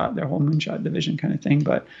whole moonshot division kind of thing,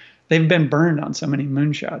 but they've been burned on so many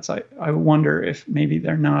moonshots. I wonder if maybe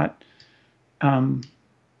they're not getting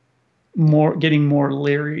more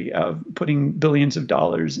leery of putting billions of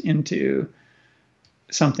dollars into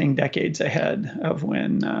something decades ahead of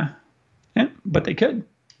when, but they could,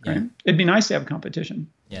 right? It'd be nice to have competition.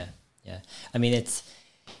 Yeah. I mean, it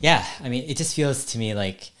just feels to me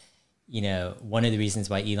like, one of the reasons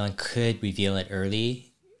why Elon could reveal it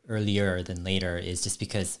earlier than later is just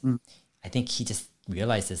because I think he just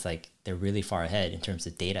realizes like they're really far ahead in terms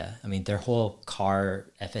of data. I mean, their whole car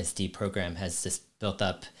FSD program has just built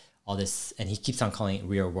up all this, and he keeps on calling it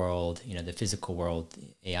real world, the physical world,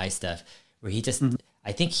 AI stuff, where he just,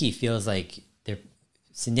 I think he feels like they're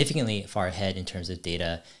significantly far ahead in terms of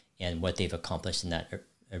data and what they've accomplished in that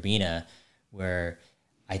arena, where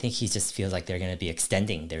I think he just feels like they're going to be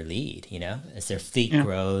extending their lead, as their fleet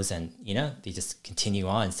grows and, they just continue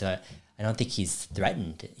on. So I don't think he's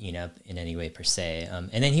threatened, in any way per se.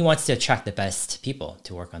 And then he wants to attract the best people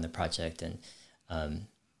to work on the project and,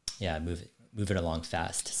 move it along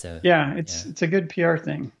fast. So it's a good PR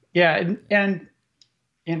thing. Yeah. And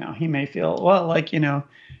he may feel, well, like,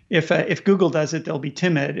 if Google does it, they'll be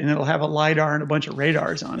timid and it'll have a LiDAR and a bunch of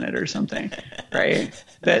radars on it or something, right?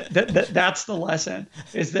 That's the lesson,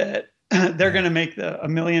 is that they're going to make the $1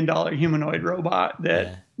 million humanoid robot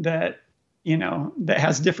that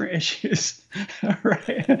has different issues,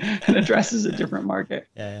 right? And addresses a different market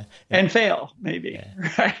and fail maybe,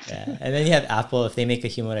 right? Yeah. And then you have Apple. If they make a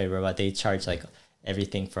humanoid robot, they charge like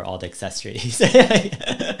everything for all the accessories.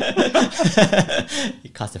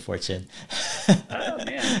 It costs a fortune. Oh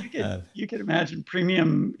man, you could imagine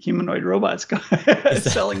premium humanoid robots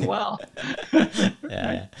selling well.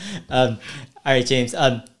 All right, James.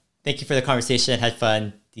 Thank you for the conversation. Had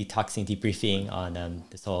fun debriefing on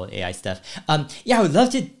this whole AI stuff. I would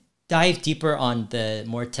love to dive deeper on the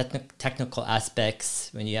more technical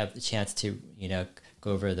aspects when you have the chance to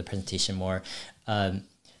go over the presentation more.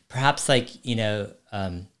 Perhaps like,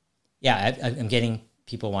 I'm getting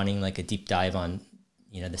people wanting like a deep dive on,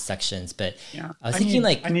 the sections, but I was thinking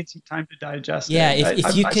I need some time to digest it. Yeah.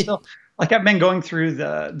 If you could, I've been going through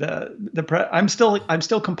I'm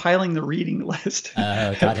still compiling the reading list.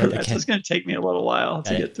 Got it. Okay. So it's going to take me a little while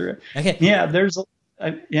to get through it. Okay. Yeah. There's a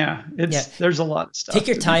lot of stuff. Take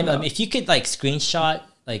your time. If you could like screenshot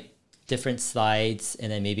like different slides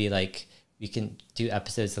and then maybe like, we can do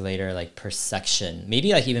episodes later, like per section.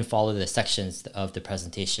 Maybe like even follow the sections of the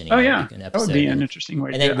presentation. That would be an interesting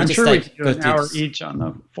way to do it. I'm sure we could do an hour each on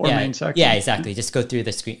the four main sections. Yeah, exactly. Just go through the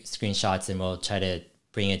screenshots and we'll try to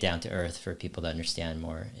bring it down to earth for people to understand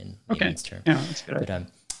more in layman's terms. Yeah, that's good. But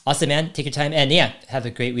awesome, man. Take your time and have a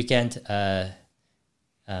great weekend.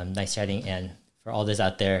 Nice chatting. And for all those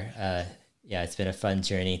out there, yeah, it's been a fun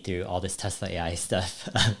journey through all this Tesla AI stuff.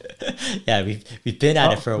 Yeah, we've been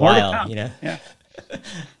at it for a while, you know? Yeah.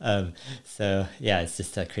 So yeah, it's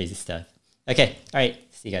just crazy stuff. Okay. All right.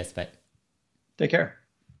 See you guys. Bye. Take care.